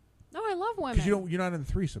women. No, I love women. Because you're not in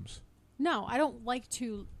the threesomes. No, I don't like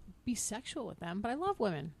to be sexual with them, but I love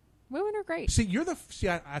women. Women are great. See,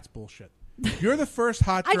 that's bullshit. You're the first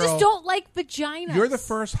hot girl. I just don't like vaginas. You're the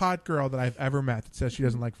first hot girl that I've ever met that says she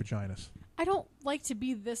doesn't like vaginas. I don't like to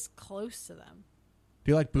be this close to them.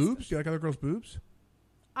 Do you like boobs? Do you like other girls' boobs?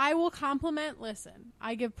 I will compliment. Listen,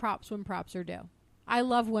 I give props when props are due. I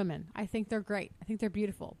love women. I think they're great. I think they're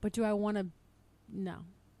beautiful. But do I want to? No,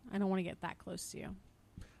 I don't want to get that close to you.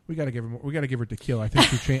 We got to give her. We got to give her tequila. I think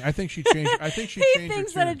she changed. I think she changed. He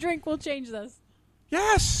thinks that a drink will change this.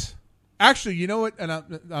 Yes. Actually, you know what?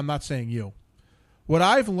 And I'm not saying you. What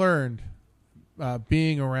I've learned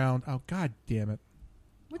being around... Oh, God damn it.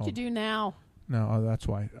 What'd you do now? No, that's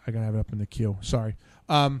why. I got to have it up in the queue. Sorry.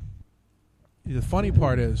 The funny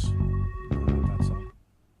part is... That's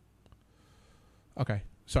okay.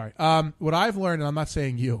 Sorry. What I've learned, and I'm not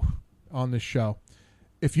saying you on this show,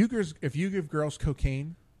 if you give girls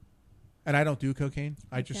cocaine, and I don't do cocaine,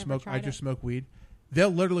 I just smoke weed, they'll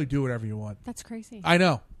literally do whatever you want. That's crazy. I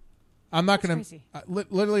know. I'm not going to.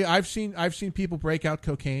 Literally, I've seen people break out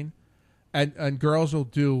cocaine, and girls will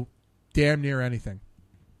do damn near anything.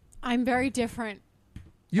 I'm very different.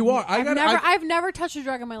 You are. I've never touched a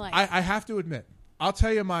drug in my life. I have to admit. I'll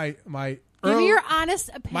tell you my Give me your honest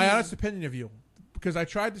opinion. My honest opinion of you, because I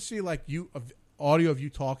tried to see like audio of you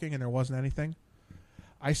talking, and there wasn't anything.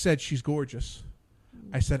 I said she's gorgeous.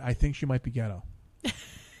 I said I think she might be ghetto.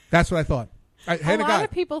 That's what I thought. A lot of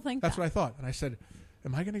people think that's what I thought, and I said,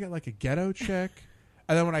 "Am I going to get like a ghetto chick?"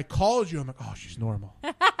 And then when I called you, I'm like, "Oh, she's normal."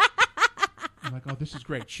 I'm like, "Oh, this is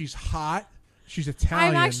great. She's hot. She's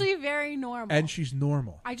Italian. I'm actually very normal, and she's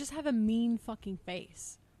normal. I just have a mean fucking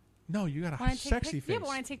face." No, you got a sexy face. Yeah, but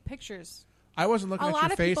when I take pictures. I wasn't looking at your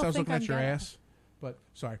face. I was looking at your ass. But,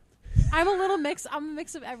 sorry. I'm a little mix. I'm a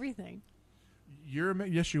mix of everything.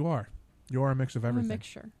 Yes, you are. You are a mix of everything. I'm a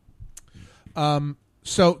mixture.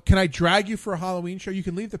 So, can I drag you for a Halloween show? You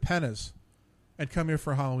can leave the Pennas and come here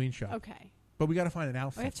for a Halloween show. Okay. But we got to find an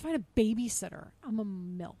outfit. I have to find a babysitter. I'm a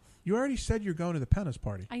MILF. You already said you're going to the Pennas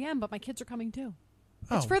party. I am, but my kids are coming too.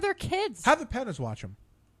 Oh. It's for their kids. Have the Pennas watch them.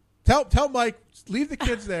 Tell Mike, leave the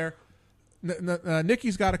kids there.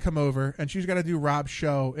 Nikki's got to come over, and she's got to do Rob's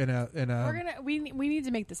show We need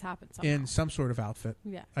to make this happen somehow. In some sort of outfit.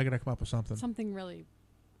 Yeah, I got to come up with something. Something really,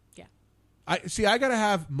 yeah. I got to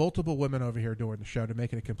have multiple women over here doing the show to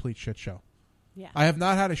make it a complete shit show. Yeah, I have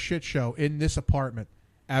not had a shit show in this apartment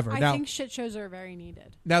ever. I think shit shows are very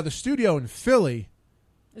needed. Now the studio in Philly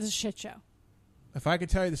is a shit show. If I could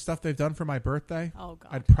tell you the stuff they've done for my birthday, oh God,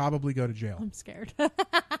 I'd probably go to jail. I'm scared.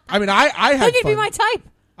 I mean, I had think you'd be my type.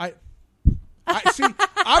 I see.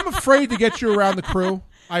 I'm afraid to get you around the crew.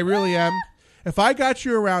 I really am. If I got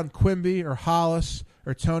you around Quimby or Hollis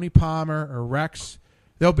or Tony Palmer or Rex,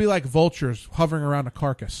 they'll be like vultures hovering around a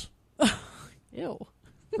carcass. Ew.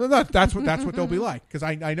 No, that's what they'll be like, because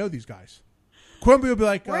I know these guys. Quimby will be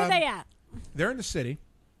like, where are they at? They're in the city.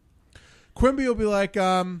 Quimby will be like,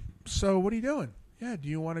 so what are you doing? Yeah, do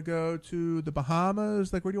you want to go to the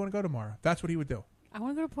Bahamas? Like, where do you want to go tomorrow? That's what he would do. I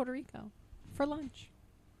want to go to Puerto Rico for lunch.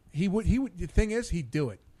 He would. The thing is, he'd do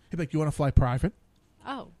it. He'd be like, "You want to fly private?"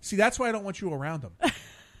 Oh, see, that's why I don't want you around him.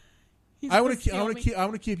 I want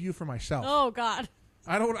to keep you for myself. Oh God,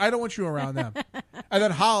 I don't want you around them. And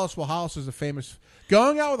then Hollis. Well, Hollis is a famous.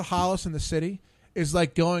 Going out with Hollis in the city is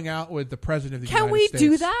like going out with the president of the United States. Can we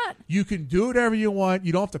do that? You can do whatever you want.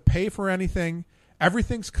 You don't have to pay for anything.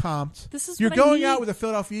 Everything's comped. You're what going out with a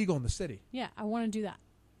Philadelphia Eagle in the city. Yeah, I want to do that.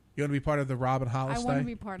 You want to be part of the Robin Hollis I want to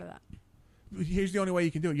be part of that. Here's the only way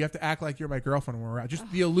you can do it. You have to act like you're my girlfriend when we're out.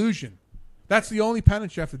 Just the illusion. That's the only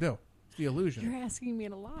penance you have to do. It's the illusion. You're asking me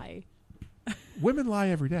to lie. Women lie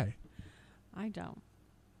every day. I don't.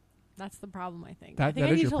 That's the problem, I think. I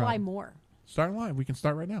need to lie more. Start lying. We can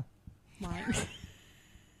start right now. Lying.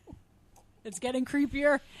 It's getting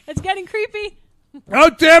creepier. It's getting creepy. Oh,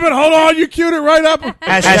 damn it. Hold on. You queued it right up.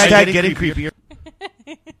 Hashtag getting creepier.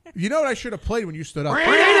 You know what I should have played when you stood up? Great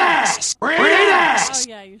ass! Great ass! Oh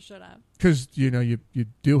yeah, you should have. Because you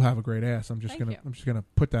do have a great ass. I'm just gonna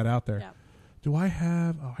put that out there. Yeah. Do I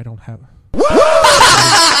have? Oh, I don't have.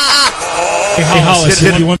 Hey,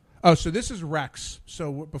 Hollis, so this is Rex.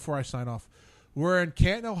 So before I sign off, we're in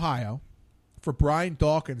Canton, Ohio, for Brian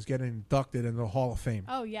Dawkins getting inducted into the Hall of Fame.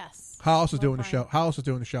 Oh yes. Hollis is doing the show. Hollis is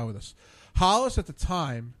doing the show with us. Hollis at the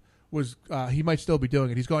time was he might still be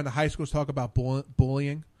doing it. He's going to high schools to talk about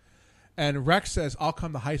bullying. And Rex says, "I'll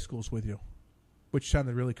come to high schools with you," which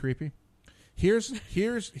sounded really creepy. Here's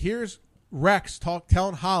Rex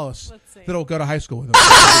telling Hollis that he'll go to high school with him.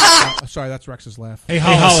 Sorry, that's Rex's laugh. Hey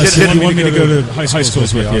Hollis, if you want me to go to high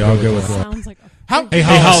schools with you, I'll go with you. Sounds like Hey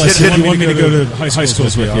Hollis, if you want me to go to high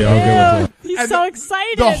schools with you, I'll go with you. He's so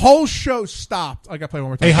excited. The whole show stopped. I got to play one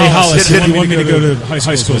more time. Hey Hollis, if you want me to go to high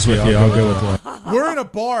schools with you, I'll go with you. We're in a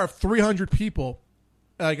bar of 300 people.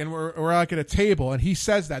 And we're like at a table, and he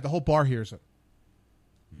says that the whole bar hears it.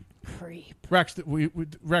 Creep. Rex, were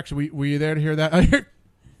you there to hear that?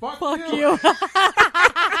 Fuck you.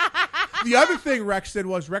 The other thing Rex did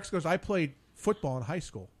was Rex goes, "I played football in high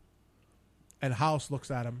school," and House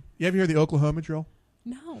looks at him. You ever hear the Oklahoma drill?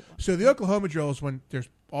 No. So the Oklahoma drill is when there's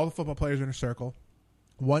all the football players in a circle.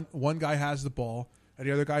 One guy has the ball, and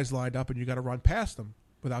the other guy's lined up, and you got to run past them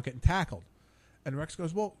without getting tackled. And Rex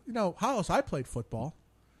goes, "Well, House, I played football."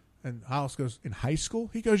 And Hollis goes, "In high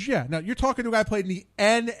school?" He goes, "Yeah." Now, you're talking to a guy who played in the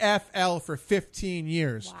NFL for 15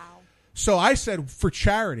 years. Wow. So I said, for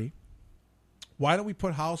charity, why don't we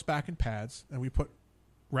put Hollis back in pads and we put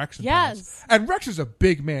Rex in pads? And Rex is a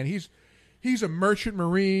big man. He's a merchant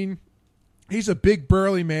marine. He's a big,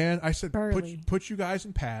 burly man. I said, put you guys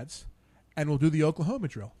in pads and we'll do the Oklahoma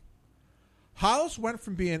drill. Hollis went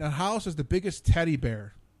from being, and Hollis is the biggest teddy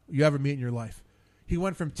bear you ever meet in your life. He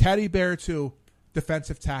went from teddy bear to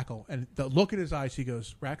defensive tackle, and the look in his eyes, he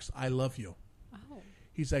goes, "Rex, I love you." Oh.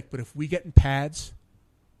 He's like, "But if we get in pads,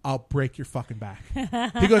 I'll break your fucking back.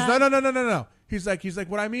 He goes, no. He's like,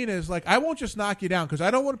 what I mean is, like, I won't just knock you down because I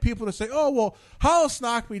don't want people to say, oh, well, Hollis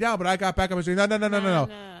knocked me down, but I got back up and say, no.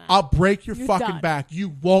 I'll break your fucking back.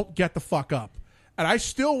 You won't get the fuck up. And I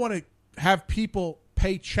still want to have people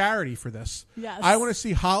pay charity for this. Yes. I want to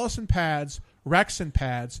see Hollis and pads, Rex and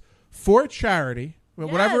pads for charity,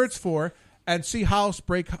 whatever it's for, and see Hollis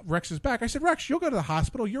break Rex's back. I said, Rex, you'll go to the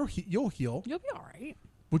hospital. You'll heal. You'll be all right.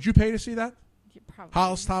 Would you pay to see that? Probably.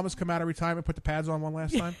 Hollis Thomas come out of retirement, put the pads on one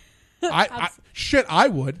last time? I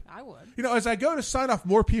would. I would. You know, as I go to sign off,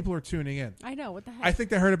 more people are tuning in. I know. What the heck? I think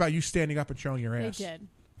they heard about you standing up and showing your ass. They did.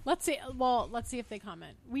 Let's see. Well, let's see if they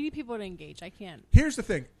comment. We need people to engage. I can't. Here's the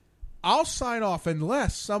thing. I'll sign off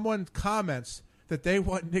unless someone comments that they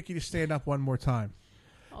want Nikki to stand up one more time.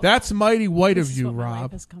 That's mighty white of you,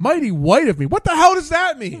 Rob. Mighty white of me. What the hell does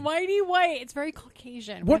that mean? Mighty white. It's very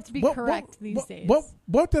Caucasian. We have to be correct these days.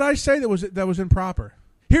 What did I say that was improper?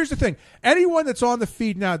 Here's the thing. Anyone that's on the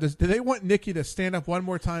feed now, do they want Nikki to stand up one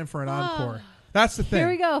more time for an encore? That's the thing. Here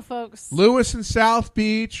we go, folks. Lewis in South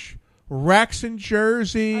Beach, Rex in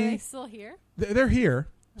Jersey. Are they still here? They're here.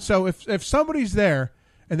 So if somebody's there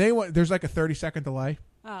and they want, there's like a 30-second delay.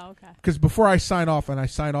 Oh, okay. Because before I sign off, and I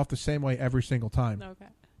sign off the same way every single time. Okay.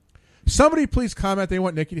 Somebody please comment they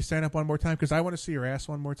want Nikki to stand up one more time because I want to see your ass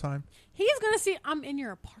one more time. He's going to see I'm in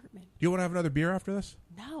your apartment. You want to have another beer after this?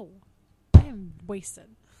 No. I am wasted.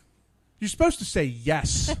 You're supposed to say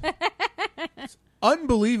yes. It's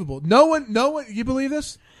unbelievable. No one, you believe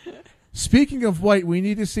this? Speaking of white, we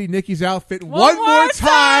need to see Nikki's outfit one more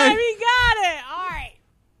time. We got it. All right.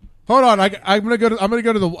 Hold on. I'm gonna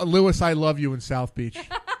go to the Lewis I Love You in South Beach.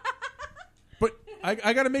 But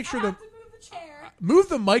I got to make sure I have to move the chair. Move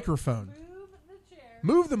the microphone. Move the chair.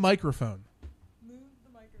 Move the microphone. Move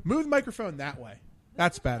the microphone. Move the microphone that way.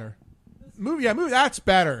 That's better. Move. That's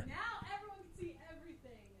better. Now everyone can see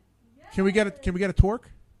everything. Yes. Can we get a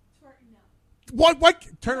torque? Twerk, no. What?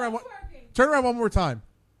 Turn around one more time.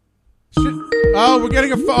 Oh, we're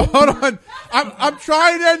getting a phone. Hold on. I'm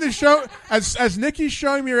trying to end the show. As Nikki's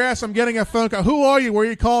showing me your ass, I'm getting a phone call. Who are you? Where are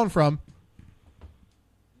you calling from?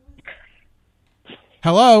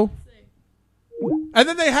 Hello? And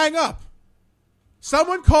then they hang up.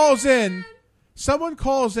 Someone calls in. Listen,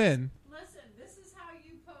 this is how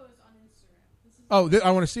you pose on Instagram.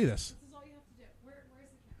 I want to see this. This is all you have to do. Where's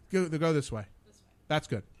the camera? Go this way. That's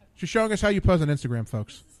good. She's showing us how you pose on Instagram,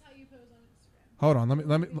 folks. This is how you pose on Instagram. Hold on.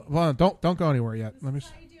 Let me. Hold on. Don't go anywhere yet. Let me. This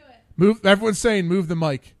is how you do it. Move. Everyone's saying move the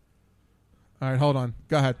mic. All right. Hold on.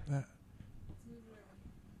 Go ahead. Let's move it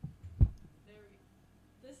over. There we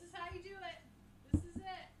go. This is how you do it. This is it.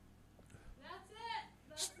 That's it.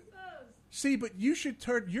 That's the pose. See, but you should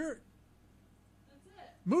turn your. That's it.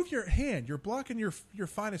 Move your hand. You're blocking your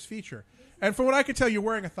finest feature. And from what I can tell, you're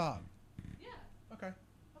wearing a thong. Yeah. Okay.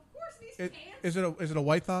 Of course, these pants. Is it a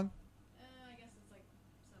white thong? I guess it's like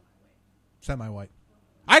semi-white. Semi-white.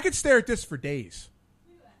 I could stare at this for days.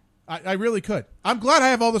 I really could. I'm glad I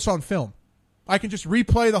have all this on film. I can just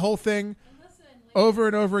replay the whole thing over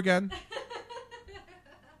and over again.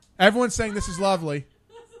 Everyone's saying this is lovely.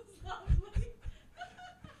 This is lovely.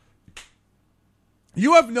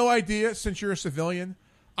 You have no idea, since you're a civilian.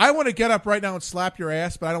 I want to get up right now and slap your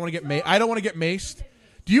ass, but I don't want to get I don't want to get maced.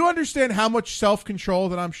 Do you understand how much self-control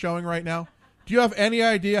that I'm showing right now? Do you have any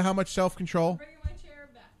idea how much self-control? Bringing my chair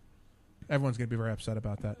back. Everyone's going to be very upset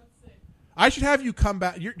about that. I should have you come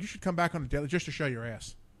back. You should come back on a daily just to show your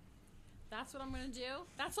ass. That's what I'm going to do.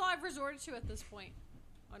 That's all I've resorted to at this point.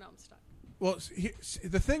 Oh, no, I'm stuck. Well,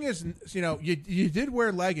 the thing is, you did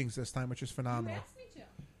wear leggings this time, which is phenomenal. You asked me to.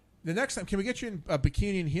 The next time, can we get you in a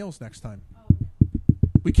bikini and heels next time? Oh, okay.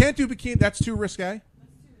 We can't do bikini. That's too risque.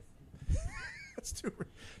 That's too.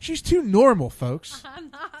 She's too normal, folks. I'm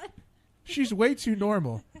not. She's way too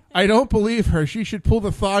normal. I don't believe her. She should pull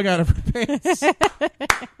the thong out of her pants.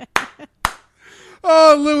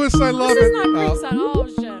 Oh, Lewis, I love this it. Is not oh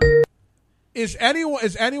shit. Is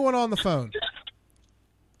anyone on the phone?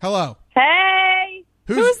 Hello. Hey.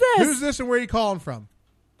 Who's this? Who's this, and where are you calling from?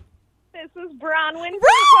 This is Bronwyn. She's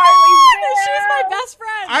my best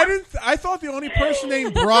friend. I thought the only person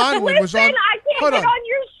named Bronwyn was on. Listen, I can't get on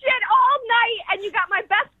your shit all night, and you got my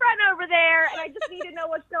best friend over there, and I just need to know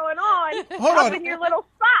what's going on. Hold on. In your little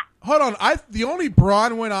spot. Hold on. The only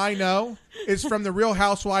Bronwyn I know is from the Real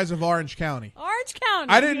Housewives of Orange County. Orange County.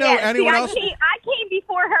 I didn't know anyone else. I came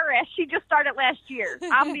before her. She just started last year.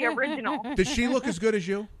 I'm the original. Does she look as good as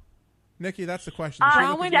you? Nikki, that's the question.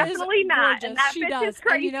 Definitely not. And that she bitch does. is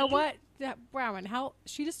crazy. And you know what? Bronwyn,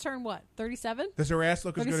 she just turned what? 37? Does her ass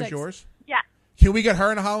look 36. as good as yours? Yeah. Can we get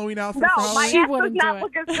her in a Halloween outfit? No, for my Halloween? ass does not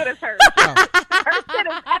look as good as hers. Oh. Her shit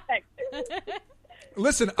is epic.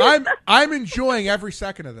 Listen, I'm enjoying every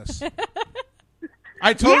second of this.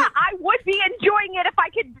 I would be enjoying it if I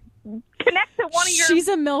could connect to one of your. She's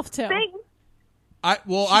a MILF too. Things.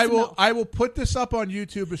 I will put this up on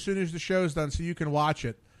YouTube as soon as the show's done, so you can watch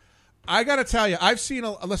it. I got to tell you, I've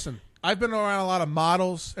been around a lot of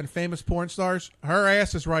models and famous porn stars. Her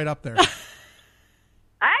ass is right up there.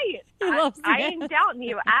 I ain't doubting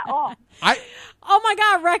you at all. Oh my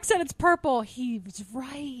God, Rex said it's purple. He was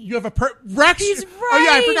right. You have a Rex? He's right. Oh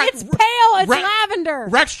yeah, I forgot. It's pale. It's lavender.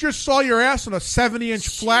 Rex just saw your ass on a 70-inch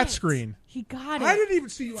flat screen. He got it. I didn't even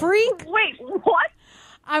see you. Freak. Wait, what?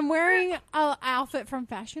 I'm wearing an outfit from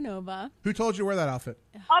Fashion Nova. Who told you to wear that outfit?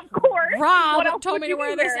 Of course. Rob told me to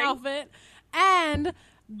wear this outfit. And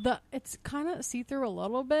it's kind of see-through a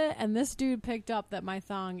little bit. And this dude picked up that my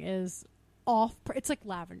thong is off. It's like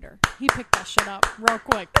lavender. He picked that shit up real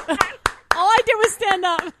quick. All I did was stand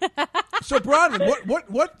up. So, Bronwyn,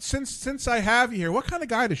 what? Since I have you here, what kind of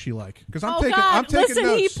guy does she like? Because I'm taking Listen,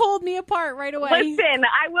 notes. he pulled me apart right away. Listen,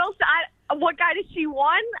 I will say, what guy does she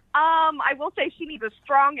want? I will say she needs a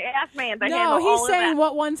strong ass man to handle all of that. No, he's saying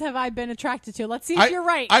what ones have I been attracted to? Let's see if you're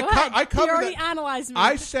right. I covered you already analyzed me.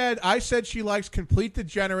 I said she likes complete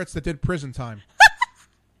degenerates that did prison time.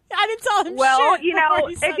 I didn't tell him well, shit. You know,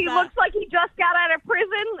 if he looks like he just got out of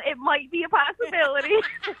prison, it might be a possibility.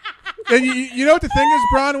 And you know what the thing is,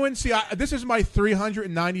 Bronwyn? See, this is my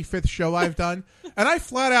 395th show I've done, and I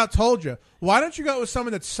flat out told you, why don't you go with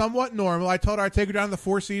someone that's somewhat normal? I told her I'd take her down to the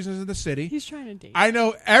Four Seasons in the city. He's trying to date. I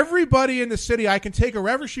know everybody in the city. I can take her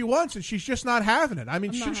wherever she wants, and she's just not having it. I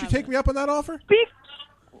mean, shouldn't she take me up on that offer?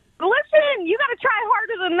 Listen, you got to try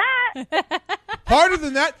harder than that. Harder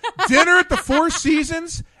than that? Dinner at the Four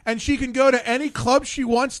Seasons, and she can go to any club she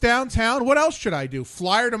wants downtown? What else should I do?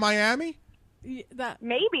 Fly her to Miami?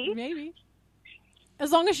 Maybe.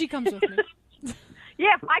 As long as she comes with me.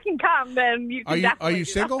 Yeah, if I can come, then you can Are you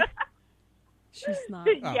single? She's not.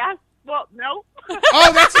 Oh. Yes. Well, no.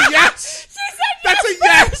 Oh, that's a yes. She said that's yes a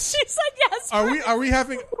yes. She said yes. Are we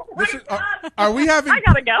having? Are we having? I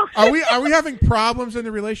gotta go. Are we having problems in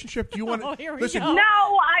the relationship? Do you want to listen? No,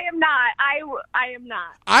 I am not. I am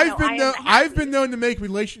not. I've been known to make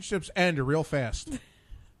relationships end real fast.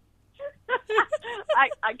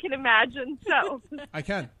 I can imagine. So I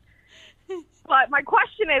can. But my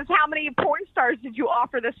question is, how many porn stars did you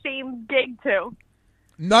offer the same gig to?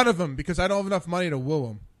 None of them, because I don't have enough money to woo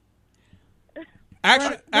them.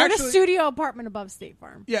 We're in a studio apartment above State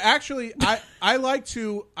Farm. Yeah, actually, I like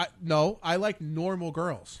normal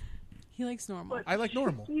girls. He likes normal. I like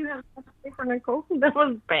normal. You have to pay for Nicole? That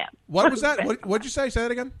was bad. What was that? What'd you say? Say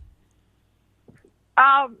that again.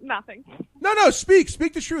 Nothing. No,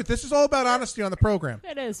 speak the truth. This is all about honesty on the program.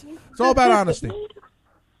 It is. It's all about honesty.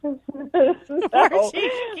 No.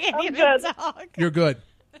 She can't even talk. You're good.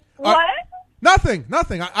 What? Nothing.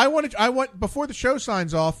 I want before the show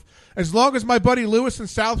signs off. As long as my buddy Lewis in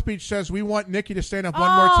South Beach says we want Nikki to stand up one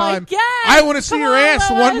more time, yes! I want to see her ass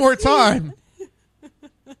Lewis. one more time.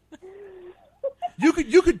 You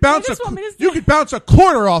could bounce a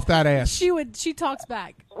quarter off that ass. She talks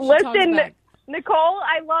back. Listen, Nicole,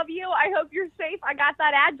 I love you. I hope you're safe. I got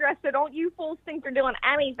that address, so don't you fools think you're doing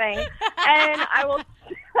anything. And I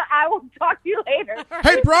will talk to you later.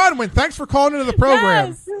 Hey, Bronwyn, thanks for calling into the program.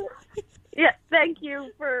 Yes. Yeah, thank you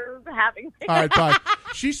for having me. All right, bye.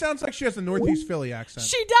 She sounds like she has a Northeast Philly accent.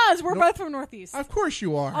 She does. We're both from Northeast. Of course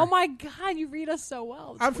you are. Oh, my God. You read us so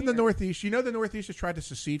well. I'm from the Northeast. You know the Northeast has tried to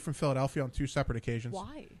secede from Philadelphia on 2 separate occasions.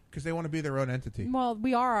 Why? Because they want to be their own entity. Well,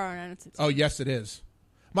 we are our own entity. Oh, yes, it is.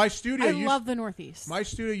 My studio. I love the Northeast. My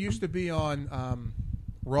studio used to be on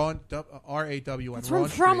Rawin, R-A-W-N. It's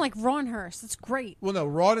from like Rawinhurst. It's great. Well, no,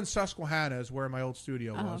 Rawin and Susquehanna is where my old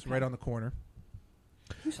studio was, okay. right on the corner.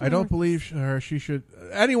 I don't believe she should.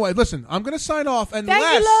 Anyway, listen, I'm going to sign off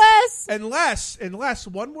unless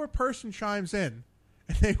one more person chimes in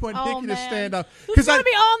and they want Nikki to stand up. It's going to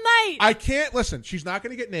be all night. I can't listen. She's not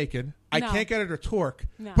going to get naked. I can't get her to twerk,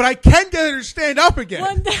 no. but I can get her to stand up again.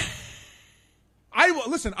 One day. I will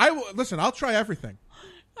listen. I'll try everything.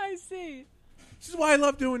 I see. This is why I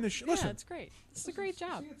love doing this. Listen, it's great. It's a great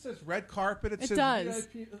job. See, it says red carpet. It says does.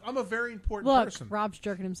 VIP. I'm a very important person. Look, Rob's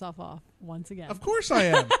jerking himself off once again. Of course I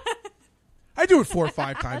am. I do it 4 or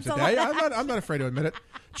 5 times a day. I'm not afraid to admit it.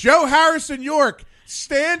 Joe Harrison York,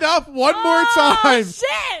 stand up one more time.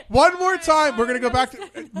 Shit! One more time. We're gonna go back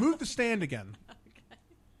to move the stand again. Okay.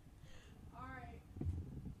 All right.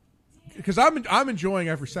 Because I'm enjoying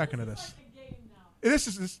every second of this. This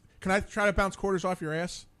is. Can I try to bounce quarters off your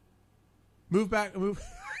ass? Move back. Move.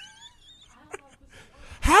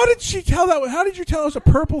 How did she tell that? How did you tell it was a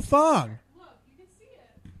purple thong? Look, you can see it.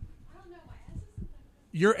 I don't know. My ass is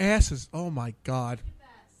Your ass is. Oh my God.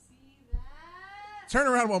 See that? Turn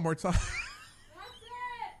around one more time.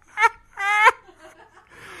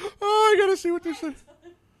 Oh, I gotta see what this is.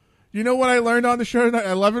 You know what I learned on the show tonight?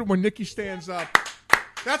 I love it when Nikki stands up.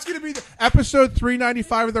 That's gonna be the episode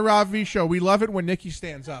 395 of the Rob V Show. We love it when Nikki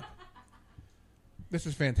stands up. This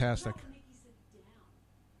is fantastic.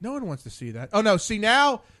 No one wants to see that. Oh no! See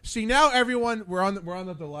now, everyone. We're on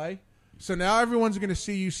the delay. So now everyone's gonna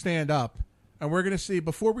see you stand up, and we're gonna see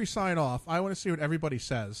before we sign off. I want to see what everybody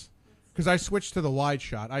says because I switched to the wide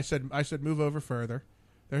shot. I said move over further.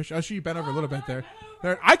 There, I see you bent over a little bit there.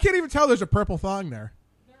 There, I can't even tell there's a purple thong there.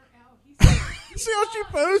 See how she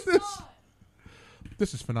posed this?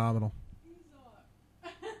 This is phenomenal.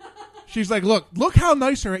 She's like, look how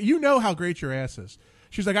nice her. You know how great your ass is.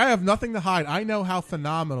 She's like, I have nothing to hide. I know how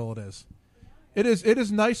phenomenal it is. It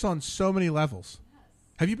is nice on so many levels.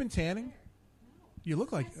 Have you been tanning? You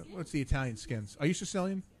look like what's the Italian skins? Are you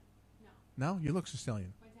Sicilian? No, you look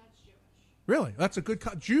Sicilian. My dad's Jewish. Really? That's a good.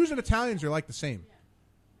 Jews and Italians are like the same.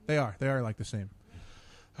 They are like the same.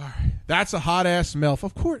 All right, that's a hot ass MILF.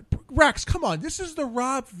 Of course, Rex. Come on, this is the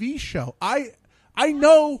Rob V Show. I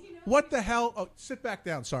know what the hell. Oh, sit back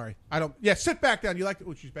down. Sorry, I don't. Yeah, sit back down. You like?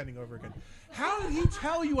 Oh, she's bending over again. How did he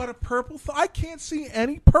tell you what a purple? I can't see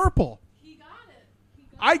any purple. He got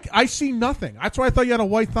it. I see nothing. That's why I thought you had a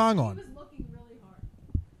white thong on. He was looking really hard.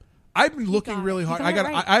 I've been looking really hard.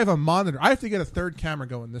 I have a monitor. I have to get a third camera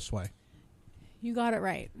going this way. You got it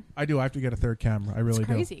right. I do. I have to get a third camera. I really do.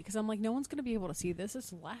 It's crazy because I'm like, no one's going to be able to see this.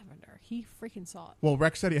 It's lavender. He freaking saw it. Well,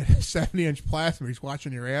 Rex said he had a 70-inch plasma. He's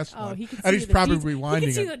watching your ass. Oh, he can see and he's probably rewinding it.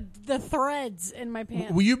 He it. can see the threads in my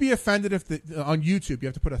pants. Will you be offended if on YouTube you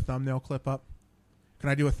have to put a thumbnail clip up? Can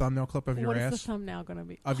I do a thumbnail clip of your ass? What is the thumbnail going to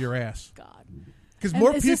be? Of your ass. God. Because more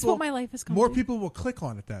people. Is this what my life is? More people will click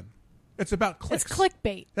on it then. It's about clicks. It's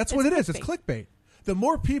clickbait. That's what it is. It's clickbait. The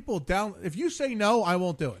more people down. If you say no, I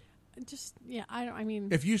won't do it. Just I mean,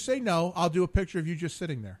 if you say no, I'll do a picture of you just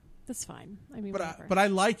sitting there. That's fine. I mean, but I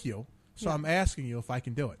like you, so I'm asking you if I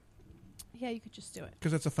can do it. Yeah, you could just do it.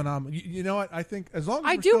 Because it's a phenomenal. You know what? I think as long as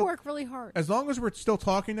I do work really hard. As long as we're still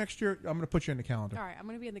talking next year, I'm going to put you in the calendar. All right, I'm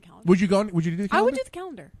going to be in the calendar. Would you go? Would you do the calendar? I would do the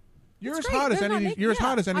calendar. You're as hot as any. You're as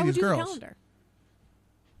hot as any of these girls. The calendar.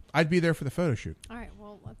 I'd be there for the photo shoot. All right,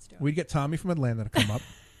 well, let's do it. We'd get Tommy from Atlanta to come up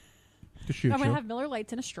to shoot. I'm going to have Miller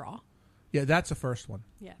Lights and a straw. Yeah, that's the first one.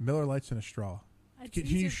 Yeah, Miller Lights and a straw. Can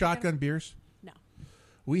you shotgun beers? No.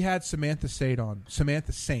 We had Samantha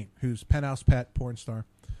Saint, who's Penthouse Pet porn star.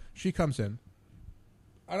 She comes in,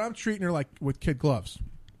 and I'm treating her like with kid gloves.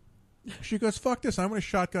 She goes, "Fuck this! I'm going to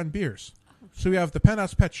shotgun beers." So we have the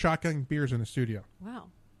Penthouse Pet shotgun beers in the studio.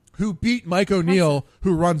 Wow. Who beat Mike O'Neill,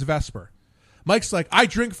 who runs Vesper? Mike's like, I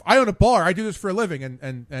own a bar. I do this for a living,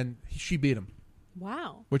 and she beat him.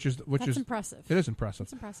 Wow. Which is impressive. It is impressive.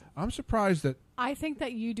 It's impressive. I'm surprised that. I think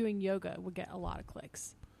that you doing yoga would get a lot of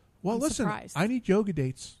clicks. Well, listen, I need yoga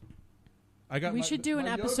dates. We should do an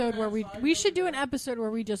episode where we should do an episode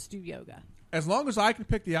where we just do yoga. As long as I can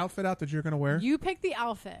pick the outfit out that you're going to wear. You pick the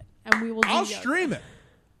outfit, and we will. I'll yoga. stream it.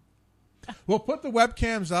 We'll put the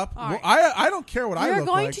webcams up. Right. I don't care what I look like. We're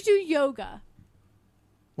going to do yoga.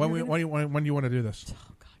 When do you want to do this?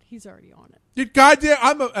 Oh God, he's already on it. Dude,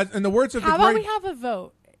 goddamn! In the words of How about we have a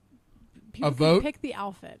vote? People vote? Pick the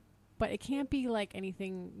outfit, but it can't be like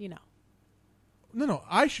anything, No,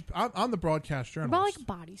 I'm the broadcast journalist.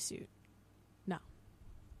 About like a bodysuit. No.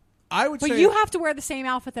 I would say. But you have to wear the same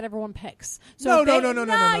outfit that everyone picks. So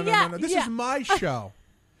no. This is my show.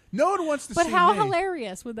 No one wants to see me. But how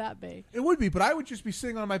hilarious would that be? It would be, but I would just be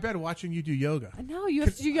sitting on my bed watching you do yoga. No, you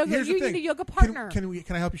have to do yoga. You need a yoga partner. Can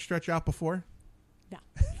I help you stretch out before? No.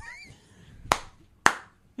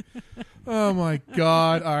 Oh my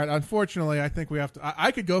God! All right. Unfortunately, I think we have to.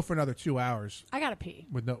 I could go for another 2 hours. I gotta pee.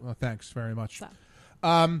 With no thanks very much. So.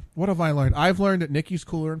 What have I learned? I've learned that Nikki's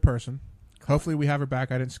cooler in person. Hopefully, we have her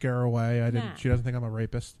back. I didn't scare her away. Nah. She doesn't think I'm a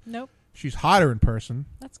rapist. Nope. She's hotter in person.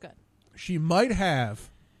 That's good. She might have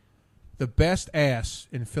the best ass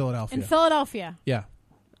in Philadelphia. In Philadelphia. Yeah.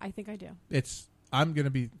 I think I do. I'm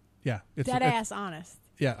gonna be. Yeah. It's dead ass honest.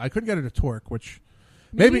 Yeah. I couldn't get her to torque, which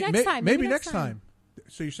maybe next time.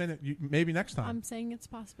 So you're saying that maybe next time? I'm saying it's a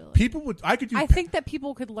possibility. I think that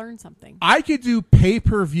people could learn something. I could do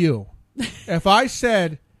pay-per-view. If I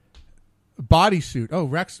said bodysuit. Oh,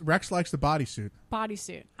 Rex likes the bodysuit.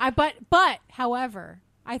 Bodysuit. But however,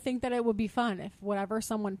 I think that it would be fun if whatever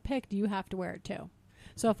someone picked, you have to wear it too.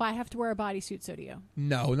 So if I have to wear a bodysuit, so do you.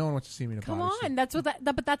 No one wants to see me in a bodysuit. Come on, that's what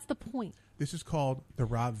but that's the point. This is called the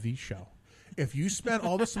Rob V Show. If you spend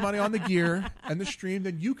all this money on the gear and the stream,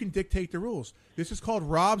 then you can dictate the rules. This is called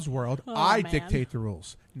Rob's World. I dictate the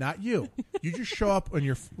rules, not you. You just show up and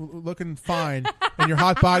you're looking fine and your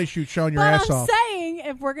hot body shoot showing your ass off. I'm saying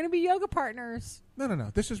if we're going to be yoga partners.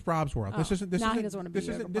 No. This is Rob's World. This isn't. This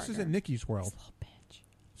isn't Nikki's world. This little bitch.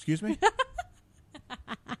 Excuse me.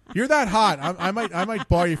 You're that hot. I might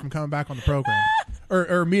bar you from coming back on the program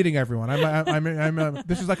or meeting everyone.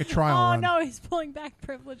 This is like a trial run. Oh no, he's pulling back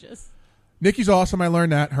privileges. Nikki's awesome. I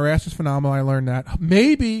learned that. Her ass is phenomenal. I learned that.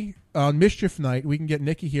 Maybe on Mischief Night we can get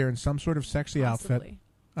Nikki here in some sort of sexy outfit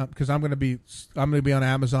because I'm going to be on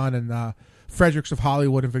Amazon and Fredericks of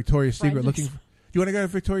Hollywood and Victoria's Secret looking. Do you want to go to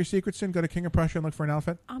Victoria's Secret soon? Go to King of Prussia and look for an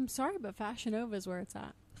outfit? I'm sorry, but Fashion Nova is where it's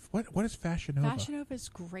at. What is Fashion Nova? Fashion Nova is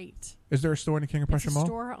great. Is there a store in the King of Prussia Mall? It's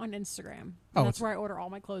a store on Instagram. That's where I order all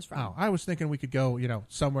my clothes from. Oh, I was thinking we could go,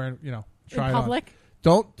 somewhere, try in it public?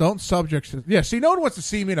 on. Don't subject. Yeah, see, no one wants to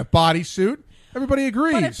see me in a bodysuit. Everybody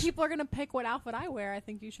agrees. But if people are going to pick what outfit I wear, I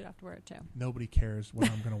think you should have to wear it too. Nobody cares what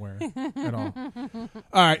I'm going to wear at all.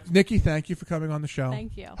 All right, Nikki, thank you for coming on the show.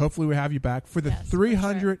 Thank you. Hopefully we have you back for the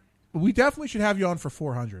 300. Sure. We definitely should have you on for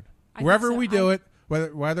 400. Wherever we do it,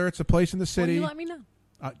 whether it's a place in the city. Well, you let me know.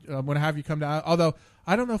 I'm going to have you come down. Although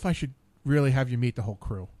I don't know if I should really have you meet the whole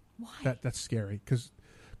crew. Why? That's scary because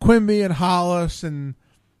Quimby and Hollis and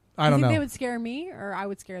I don't know. They would scare me, or I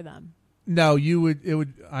would scare them. No, you would. It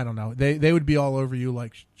would. I don't know. They would be all over you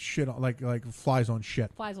like shit, like flies on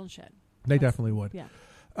shit. Flies on shit. They definitely would. Yeah.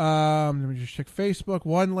 Let me just check Facebook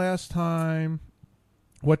one last time.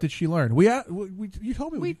 What did she learn? You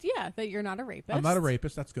told me. That you're not a rapist. I'm not a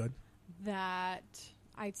rapist. That's good. That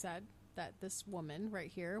I said that this woman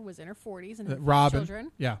right here was in her 40s and had Robin.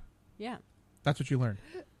 children. Yeah. Yeah. That's what you learned.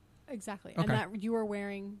 Exactly. Okay. And that you were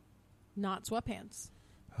wearing not sweatpants.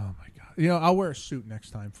 Oh my God! I'll wear a suit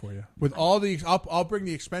next time for you. With all the, I'll bring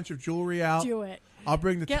the expensive jewelry out. Do it. I'll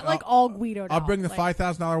bring the all Guido'd I'll out. bring the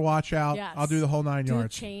 $5,000 watch out. Yes. I'll do the whole 9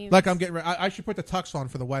 yards. Chains. Like I'm getting. I should put the tux on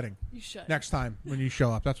for the wedding. You should. Next time when you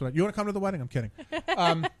show up. That's what you want to come to the wedding. I'm kidding.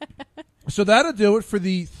 So that'll do it for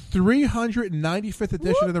the 395th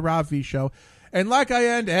edition of the Rob V Show. And like I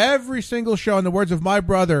end every single show, in the words of my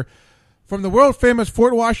brother, from the world-famous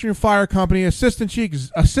Fort Washington Fire Company, Assistant Chief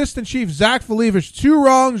Zach Valivich, 2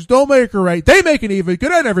 wrongs don't make a right. They make an even.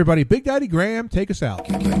 Good night, everybody. Big Daddy Graham, take us out.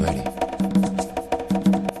 Get ready.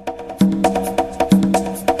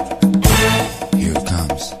 Here it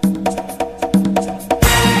comes.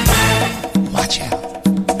 Watch out.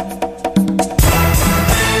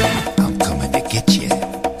 I'm coming to get you.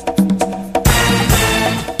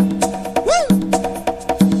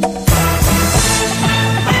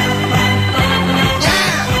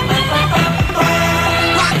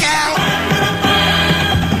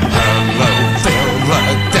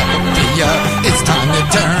 It's time to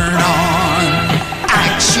turn on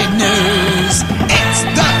Action News. It's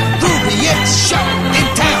the grooviest show in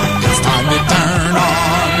town. It's time to turn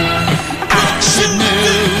on Action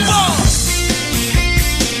News.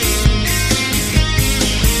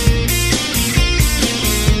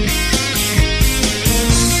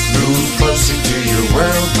 Move closer to your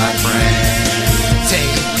world, my friend.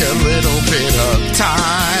 Take a little bit of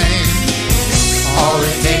time. All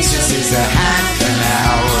it takes is a half an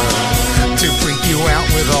hour to freak you out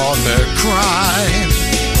with all the crime.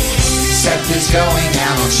 Seth is going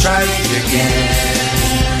out on strike again.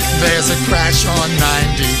 There's a crash on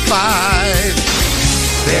 95.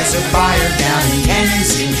 There's a fire down in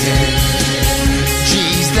Kensington.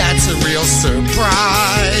 Geez, that's a real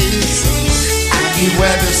surprise.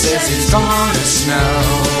 AccuWeather says it's gonna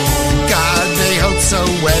snow. God, they hope so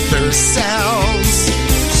weather sells.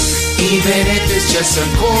 Even if it's just a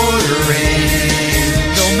quarter inch,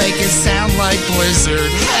 they'll make it sound like blizzard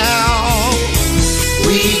hell.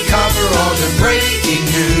 We cover all the breaking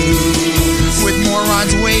news with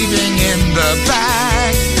morons waving in the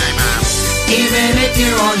back. Even if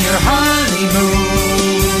you're on your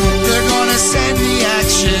honeymoon, they're gonna send the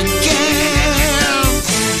action cam.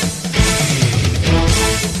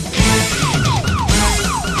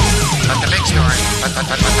 But the big story,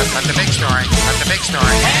 but the big story, but the big story.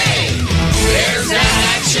 Hey, there's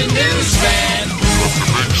that Action News fan.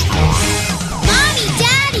 Mommy,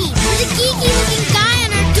 Daddy, there's a geeky-looking guy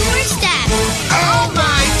on our doorstep. Oh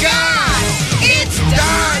my God, it's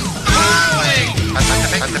Don Molly.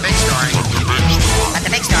 But the big story. But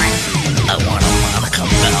the big story. I want a Monica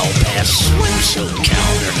Bell Bass swimsuit.